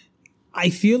I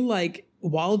feel like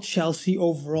while Chelsea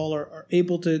overall are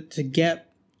able to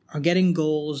are getting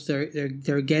goals,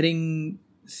 they're getting,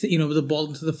 you know, the ball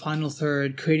into the final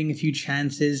third, creating a few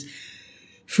chances.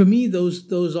 For me,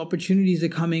 those opportunities are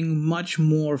coming much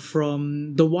more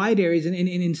from the wide areas,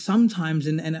 and sometimes,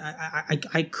 and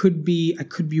I could be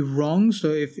wrong. So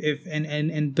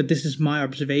but this is my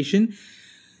observation.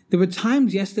 There were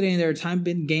times yesterday, and there are times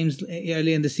in games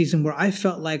early in the season where I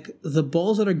felt like the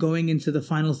balls that are going into the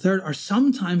final third are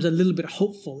sometimes a little bit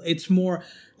hopeful. It's more,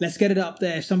 let's get it up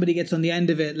there. If somebody gets on the end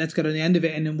of it, let's get on the end of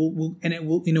it, and then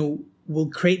we'll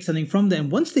create something from there.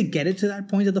 And once they get it to that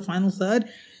point of the final third,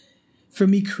 for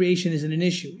me, creation isn't an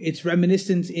issue. It's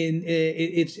reminiscent in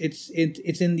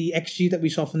it's in the XG that we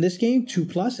saw from this game,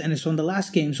 2+, and it's from the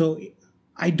last game. So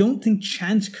I don't think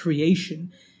chance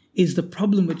creation is the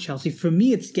problem with Chelsea. For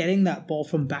me, it's getting that ball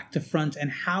from back to front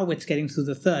and how it's getting through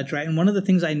the thirds, right? And one of the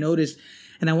things I noticed,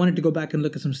 and I wanted to go back and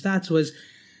look at some stats, was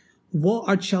what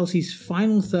are Chelsea's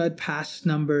final third pass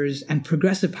numbers and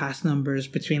progressive pass numbers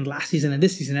between last season and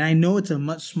this season? And I know it's a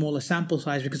much smaller sample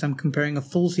size because I'm comparing a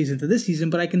full season to this season,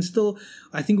 but I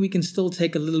think we can still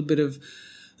take a little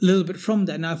bit from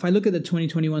that. Now, if I look at the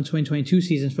 2021-2022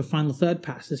 seasons for final third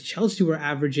passes, Chelsea were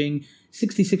averaging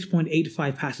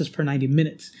 66.85 passes per 90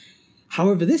 minutes.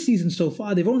 However, this season so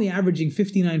far, they've only averaging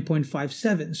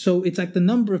 59.57. So it's like the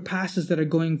number of passes that are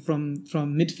going from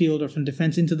midfield or from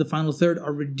defense into the final third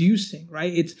are reducing,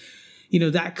 right? It's, you know,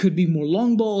 that could be more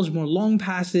long balls, more long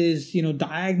passes, you know,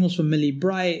 diagonals from Millie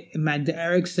Bright, Magda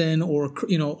Eriksson, or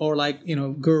like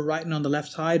Gur Wrighton on the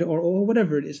left side, or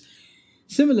whatever it is.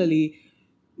 Similarly,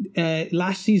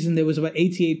 last season there was about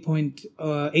 88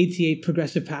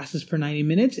 progressive passes per 90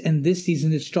 minutes, and this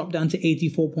season it's dropped down to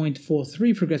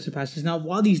 84.43 progressive passes. Now,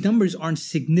 while these numbers aren't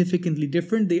significantly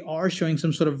different, they are showing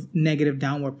some sort of negative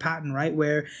downward pattern, right?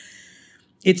 Where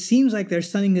it seems like there's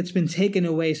something that's been taken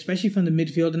away, especially from the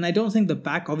midfield. And I don't think the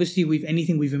back, obviously we've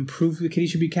improved with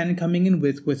Kadeisha Buchanan coming in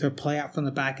with her play out from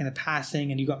the back and the passing.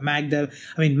 And you got Magda.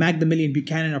 I mean, Magda, Millie, and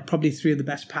Buchanan are probably three of the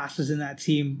best passers in that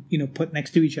team, you know, put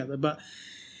next to each other. But,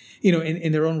 you know,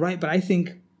 in their own right. But I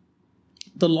think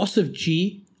the loss of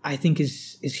G, I think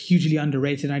is hugely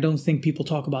underrated. And I don't think people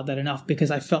talk about that enough, because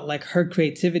I felt like her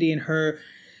creativity and her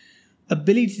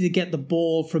ability to get the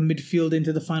ball from midfield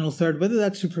into the final third, whether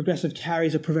that's through progressive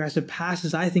carries or progressive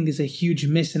passes, I think is a huge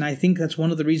miss. And I think that's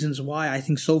one of the reasons why I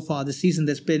think so far this season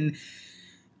there's been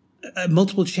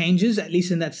multiple changes, at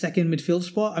least in that second midfield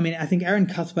spot. I mean, I think Erin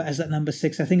Cuthbert as that number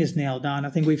 6, I think is nailed down. I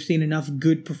think we've seen enough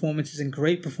good performances and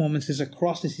great performances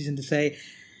across the season to say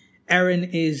Erin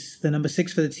is the number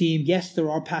 6 for the team. Yes, there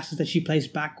are passes that she plays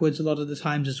backwards a lot of the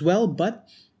times as well, but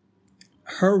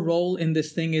her role in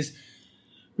this thing is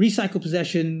recycle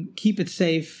possession, keep it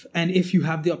safe, and if you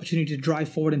have the opportunity to drive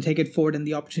forward and take it forward and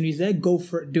the opportunity is there, go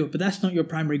for it, do it. But that's not your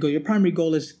primary goal. Your primary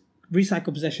goal is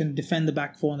recycle possession, defend the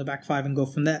back 4 and the back 5, and go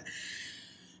from there.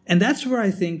 And that's where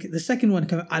I think the second one,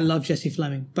 I love Jessie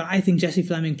Fleming, but I think Jessie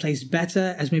Fleming plays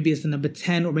better as maybe as the number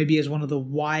 10, or maybe as one of the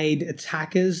wide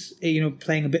attackers, you know,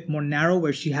 playing a bit more narrow,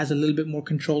 where she has a little bit more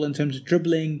control in terms of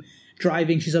dribbling,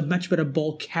 driving. She's a much better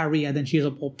ball carrier than she is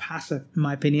a ball passer, in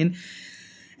my opinion.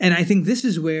 And I think this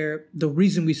is where the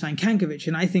reason we signed Kankovic,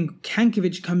 and I think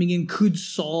Kankovic coming in could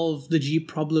solve the G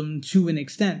problem to an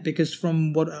extent, because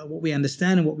from what we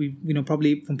understand and what we, you know,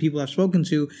 probably from people I've spoken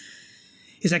to,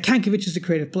 is that Kankovic is a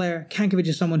creative player. Kankovic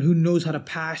is someone who knows how to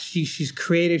pass. She's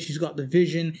creative. She's got the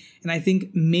vision. And I think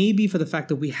maybe for the fact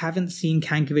that we haven't seen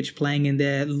Kankovic playing in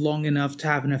there long enough to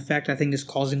have an effect, I think is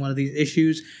causing one of these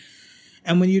issues.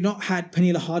 And when you've not had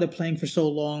Pernilla Harder playing for so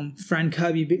long, Fran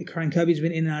Kirby's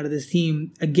been in and out of this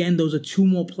team. Again, those are two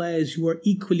more players who are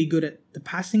equally good at the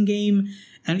passing game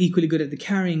and equally good at the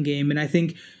carrying game. And I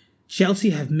think Chelsea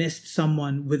have missed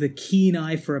someone with a keen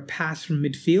eye for a pass from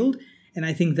midfield. And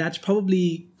I think that's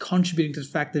probably contributing to the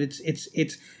fact that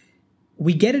it's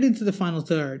we get it into the final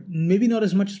third. Maybe not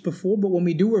as much as before, but when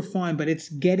we do, we're fine. But it's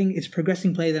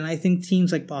progressing play. And I think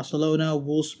teams like Barcelona,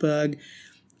 Wolfsburg,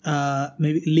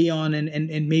 maybe Lyon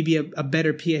and maybe a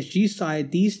better PSG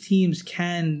side, these teams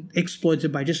can exploit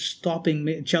it by just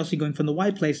stopping Chelsea going from the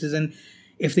wide places. And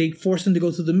if they force them to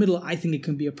go through the middle, I think it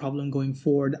can be a problem going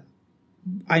forward.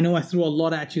 I know I threw a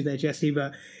lot at you there, Jesse,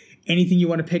 but anything you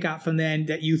want to pick out from then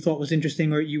that you thought was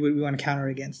interesting or you would want to counter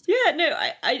against? Yeah, no,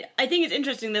 I think it's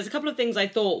interesting. There's a couple of things I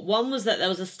thought. One was that there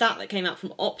was a stat that came out from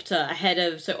Opta ahead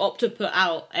of... So Opta put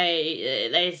out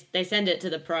they send it to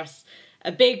the press,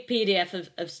 a big PDF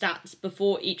of stats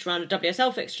before each round of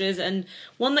WSL fixtures, and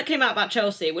one that came out about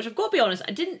Chelsea, which I've got to be honest,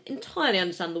 I didn't entirely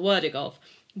understand the wording of,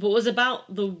 but was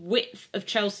about the width of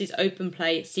Chelsea's open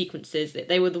play sequences, that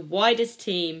they were the widest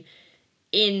team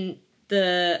in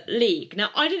the league. Now,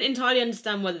 I didn't entirely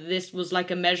understand whether this was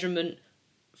like a measurement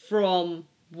from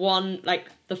one, like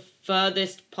the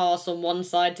furthest pass on one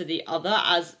side to the other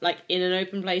as like in an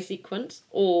open play sequence,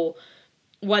 or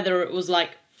whether it was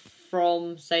like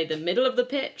from, say, the middle of the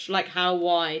pitch, like how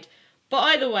wide. But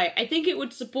either way, I think it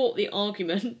would support the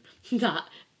argument that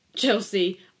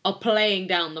Chelsea are playing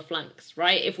down the flanks,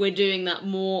 right? If we're doing that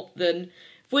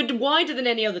if we're wider than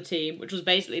any other team, which was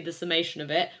basically the summation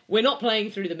of it, we're not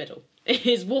playing through the middle.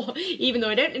 Is what, even though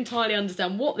I don't entirely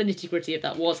understand what the nitty-gritty of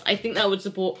that was, I think that would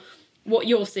support what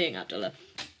you're seeing, Abdullah.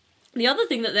 The other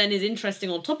thing that then is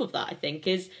interesting on top of that, I think,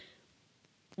 is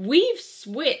we've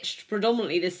switched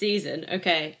predominantly this season,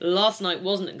 okay, last night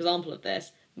wasn't an example of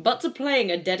this, but to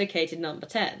playing a dedicated number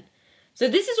 10. So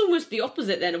this is almost the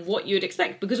opposite then of what you would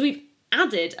expect, because we've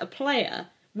added a player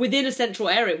within a central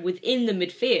area, within the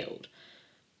midfield.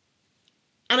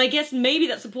 And I guess maybe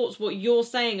that supports what you're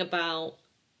saying about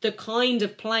the kind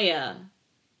of player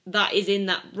that is in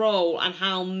that role and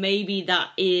how maybe that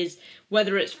is,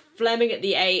 whether it's Fleming at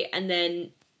the 8 and then,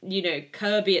 you know,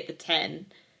 Kirby at the 10,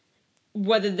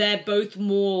 whether they're both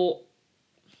more,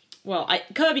 well,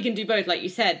 Kirby can do both, like you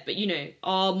said, but, you know,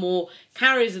 are more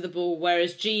carriers of the ball,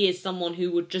 whereas G is someone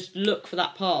who would just look for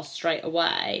that pass straight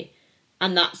away.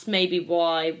 And that's maybe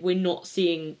why we're not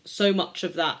seeing so much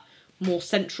of that more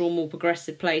central, more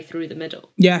progressive play through the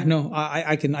middle. Yeah, no,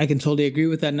 I can totally agree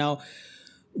with that. Now,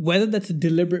 whether that's a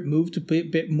deliberate move to be a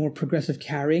bit more progressive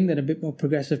carrying than a bit more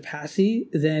progressive passy,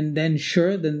 then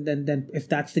sure, then if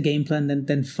that's the game plan,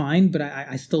 then fine. But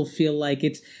I still feel like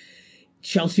it's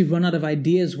Chelsea run out of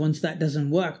ideas once that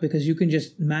doesn't work, because you can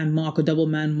just man mark or double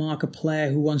man mark a player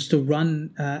who wants to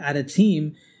run at a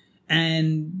team,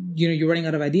 and you know you're running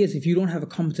out of ideas. If you don't have a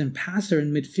competent passer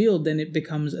in midfield, then it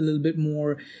becomes a little bit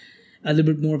more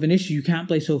of an issue. You can't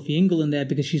play Sophie Ingle in there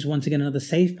because she's once again another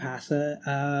safe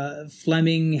passer.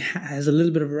 Fleming has a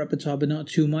little bit of a repertoire, but not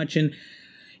too much. And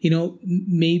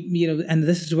maybe and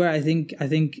this is where I think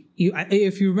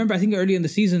if you remember, I think earlier in the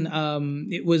season,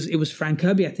 it was Fran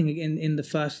Kirby, I think in the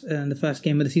first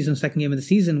game of the season, second game of the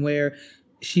season, where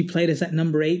she played as at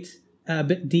number 8 a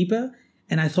bit deeper.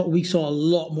 And I thought we saw a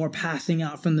lot more passing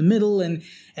out from the middle. And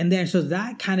then, so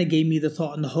that kind of gave me the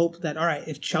thought and the hope that, all right,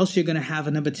 if Chelsea are going to have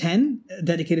a number 10, a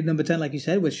dedicated number 10, like you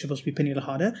said, which is supposed to be Pernilla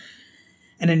Harder,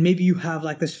 and then maybe you have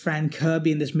like this Fran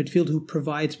Kirby in this midfield who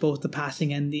provides both the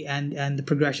passing and the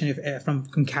progression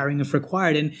from carrying if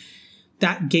required. And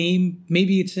that game,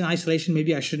 maybe it's in isolation,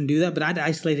 maybe I shouldn't do that, but that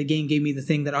isolated game gave me the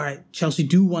thing that, all right, Chelsea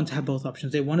do want to have both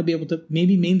options. They want to be able to,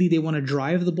 maybe mainly they want to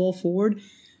drive the ball forward,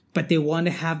 but they want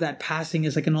to have that passing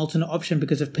as like an alternate option,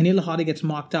 because if Pernilla Harder gets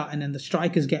marked out and then the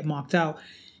strikers get marked out,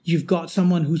 you've got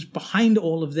someone who's behind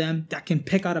all of them that can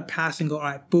pick out a pass and go, all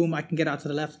right, boom, I can get out to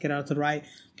the left, get out to the right,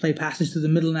 play passes to the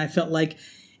middle. And I felt like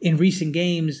in recent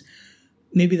games,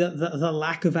 maybe the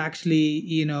lack of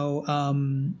actually,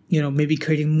 maybe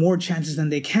creating more chances than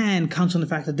they can counts on the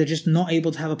fact that they're just not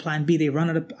able to have a plan B. They run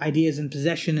out of ideas in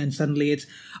possession, and suddenly it's,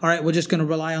 all right, we're just going to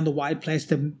rely on the wide players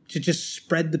to just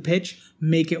spread the pitch,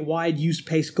 make it wide, use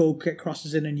pace, go get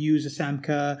crosses in, and use a Sam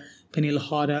Kerr, Pernilla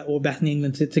Harder, or Bethany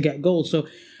England to get goals. So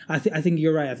I think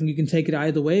you're right. I think you can take it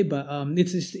either way, but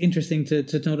it's just interesting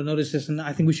to notice this, and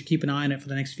I think we should keep an eye on it for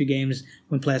the next few games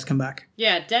when players come back.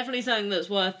 Yeah, definitely something that's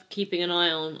worth keeping an eye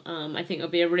on. I think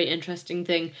it'll be a really interesting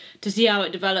thing to see how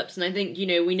it develops, and I think,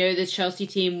 we know this Chelsea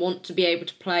team want to be able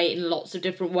to play in lots of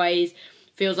different ways.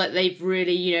 Feels like they've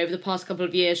really, over the past couple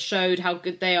of years showed how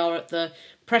good they are at the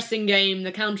pressing game,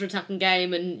 the counter-attacking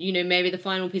game, and, maybe the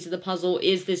final piece of the puzzle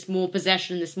is this more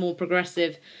possession, this more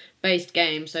progressive-based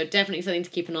game. So definitely something to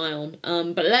keep an eye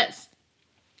on. But let's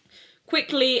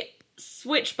quickly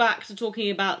switch back to talking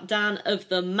about Dan of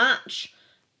the match.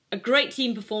 A great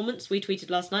team performance, we tweeted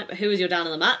last night, but who was your Dan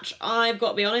of the match? I've got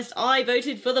to be honest, I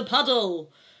voted for the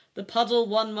Puddle. The Puddle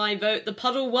won my vote. The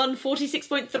Puddle won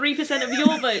 46.3% of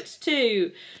your votes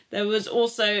too. There was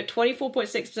also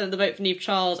 24.6% of the vote for Niamh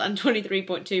Charles and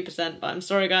 23.2%. But I'm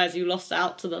sorry, guys, you lost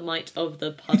out to the might of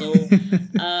the Puddle.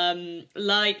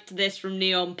 Liked this from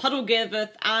Neon. Puddle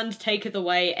giveth and taketh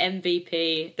away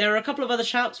MVP. There are a couple of other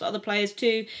shouts for other players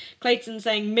too. Clayton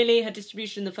saying Millie, her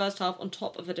distribution in the first half on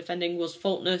top of her defending was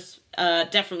faultless.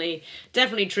 Definitely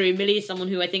true. Millie is someone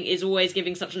who I think is always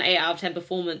giving such an 8 out of 10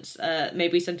 performance.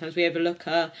 Maybe sometimes we overlook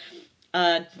her.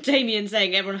 Damien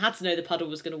saying everyone had to know the Puddle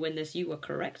was going to win this. You were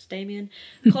correct, Damien.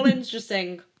 Collins just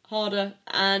saying harder.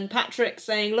 And Patrick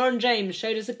saying Lauren James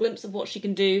showed us a glimpse of what she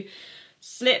can do.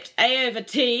 Slipped A over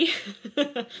T.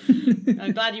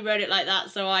 I'm glad you wrote it like that,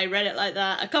 so I read it like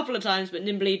that a couple of times, but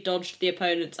nimbly dodged the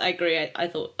opponents. I agree. I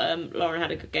thought Lauren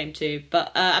had a good game too.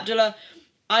 But Abdullah,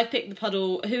 I picked the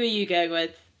Puddle. Who are you going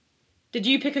with? Did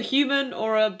you pick a human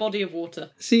or a body of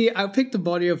water? See, I picked the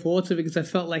body of water because I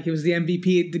felt like it was the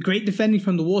MVP. The great defending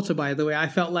from the water, by the way. I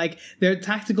felt like their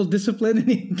tactical discipline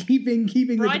in keeping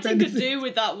the Brighton defenders... could do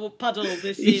with that Puddle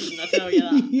this season, I tell you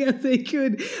that. Yeah, they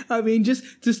could. I mean, just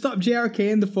to stop JRK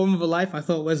in the form of a life, I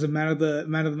thought was a man of the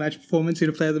match performance,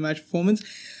 the player of the match performance.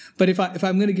 But if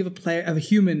I'm going to give a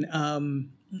human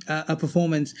a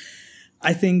performance,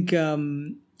 I think.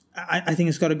 I think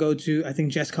it's got to go to, I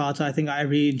think, Jess Carter. I think I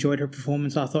really enjoyed her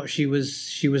performance. I thought she was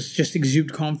just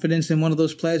exude confidence in one of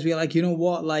those players. We're like, you know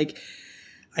what, like,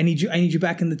 I need you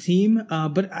back in the team.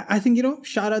 But I think,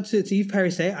 shout out to Yves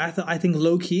Perisset. I think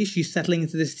low key, she's settling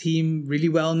into this team really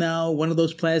well now. One of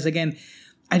those players, again,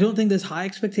 I don't think there's high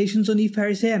expectations on Yves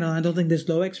Perisset. And I don't think there's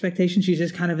low expectations. She's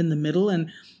just kind of in the middle. And,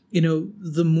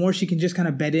 the more she can just kind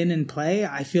of bed in and play,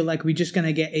 I feel like we're just going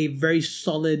to get a very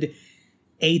solid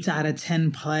 8 out of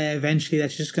 10 player eventually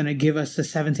that's just going to give us a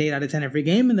 7 to 8 out of 10 every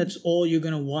game, and that's all you're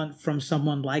going to want from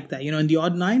someone like that. In the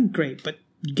odd 9, great, but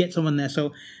get someone there.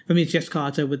 So for me, it's Jess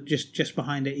Carter with just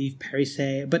behind it, Yves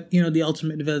Perisset. But, the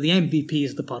ultimate, the MVP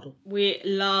is the Puddle. We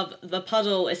love the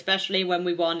Puddle, especially when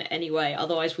we won anyway.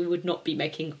 Otherwise, we would not be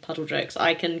making Puddle jokes.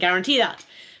 I can guarantee that.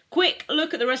 Quick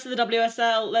look at the rest of the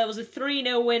WSL. There was a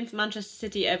 3-0 win for Manchester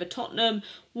City over Tottenham,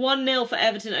 1-0 for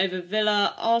Everton over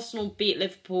Villa. Arsenal beat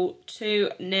Liverpool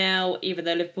 2-0, even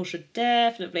though Liverpool should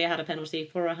definitely have had a penalty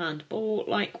for a handball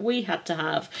like we had to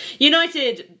have.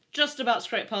 United just about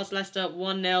scraped past Leicester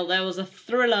 1-0. There was a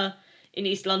thriller in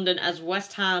East London as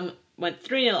West Ham went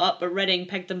 3-0 up, but Reading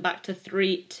pegged them back to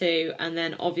 3-2, and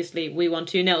then obviously we won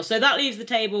 2-0. So that leaves the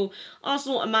table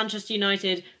Arsenal and Manchester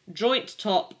United joint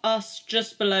top, us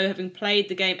just below, having played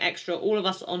the game extra, all of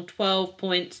us on 12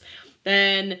 points.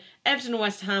 Then Everton and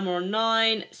West Ham are on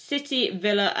 9, City,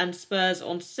 Villa and Spurs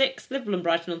on 6, Liverpool and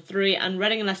Brighton on 3, and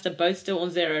Reading and Leicester both still on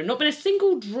 0. Not been a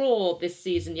single draw this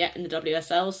season yet in the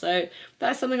WSL, so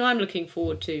that's something I'm looking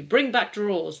forward to. Bring back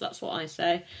draws, that's what I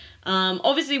say.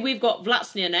 Obviously, we've got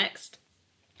Vllaznia next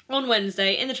on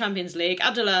Wednesday in the Champions League.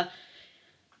 Abdullah,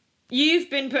 you've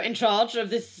been put in charge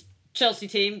of this Chelsea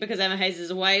team because Emma Hayes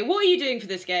is away. What are you doing for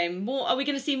this game? Are we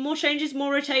going to see more changes,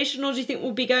 more rotation, or do you think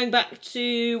we'll be going back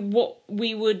to what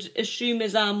we would assume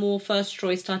is our more first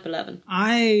choice type 11?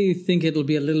 I think it'll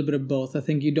be a little bit of both. I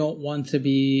think you don't want to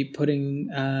be putting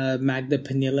Magda,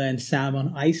 Pernille and Sam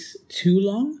on ice too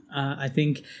long. I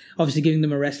think obviously giving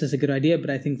them a rest is a good idea, but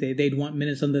I think they'd want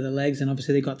minutes under their legs, and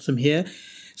obviously they got some here.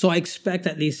 So I expect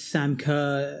at least Sam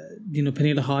Kerr,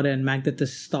 Pernille Harder and Magda to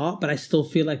start, but I still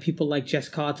feel like people like Jess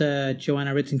Carter,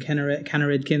 Joanna Ritz and Canna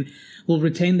Ridkin will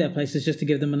retain their places just to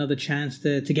give them another chance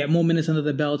to get more minutes under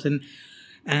their belt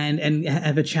and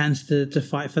have a chance to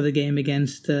fight for the game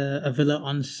against a Villa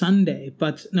on Sunday.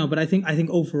 But I think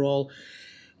overall,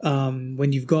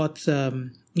 when you've got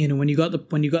when you got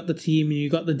the team and you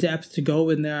got the depth to go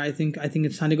in there, I think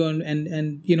it's time to go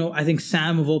and I think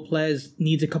Sam of all players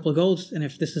needs a couple of goals, and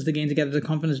if this is the game to get the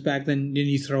confidence back, then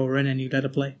you throw her in and you let her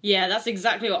play. Yeah, that's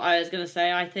exactly what I was going to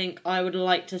say. I think I would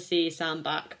like to see Sam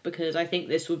back because I think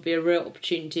this would be a real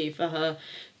opportunity for her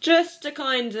just to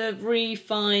kind of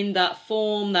refine that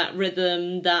form, that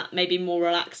rhythm, that maybe more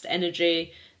relaxed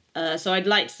energy. So I'd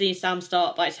like to see Sam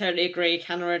start, but I totally agree.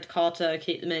 Cannerad, Carter,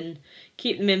 keep them in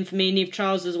for me. Niamh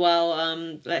Charles as well.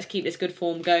 Let's keep this good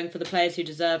form going for the players who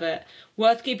deserve it.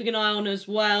 Worth keeping an eye on as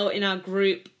well in our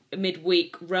group.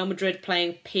 midweek, Real Madrid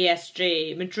playing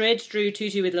PSG. Madrid drew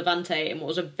 2-2 with Levante in what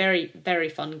was a very, very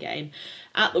fun game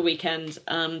at the weekend.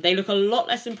 They look a lot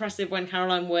less impressive when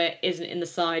Caroline Weir isn't in the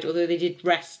side, although they did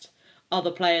rest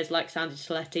other players like Sandy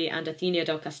Toletti and Athenia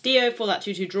Del Castillo for that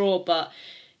 2-2 draw. But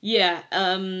yeah,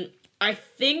 I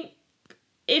think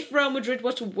if Real Madrid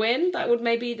were to win, that would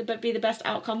maybe be the best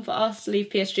outcome for us. Leave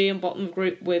PSG in bottom of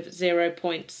group with 0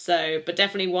 points. So, but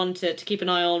definitely one to keep an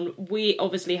eye on. We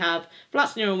obviously have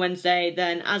Vllaznia on Wednesday.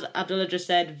 Then, as Abdullah just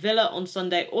said, Villa on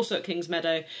Sunday, also at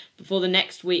Kingsmeadow. Before the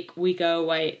next week, we go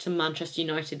away to Manchester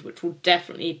United, which will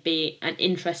definitely be an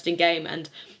interesting game and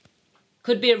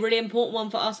could be a really important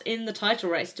one for us in the title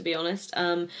race, to be honest.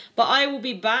 But I will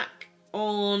be back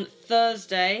on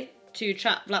Thursday to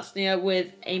chat Vllaznia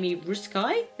with Amy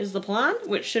Ruskai is the plan,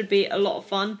 which should be a lot of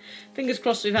fun. Fingers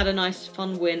crossed we've had a nice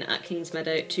fun win at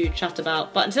Kingsmeadow to chat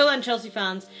about. But until then, Chelsea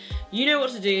fans, you know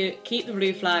what to do. Keep the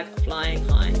blue flag flying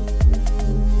high.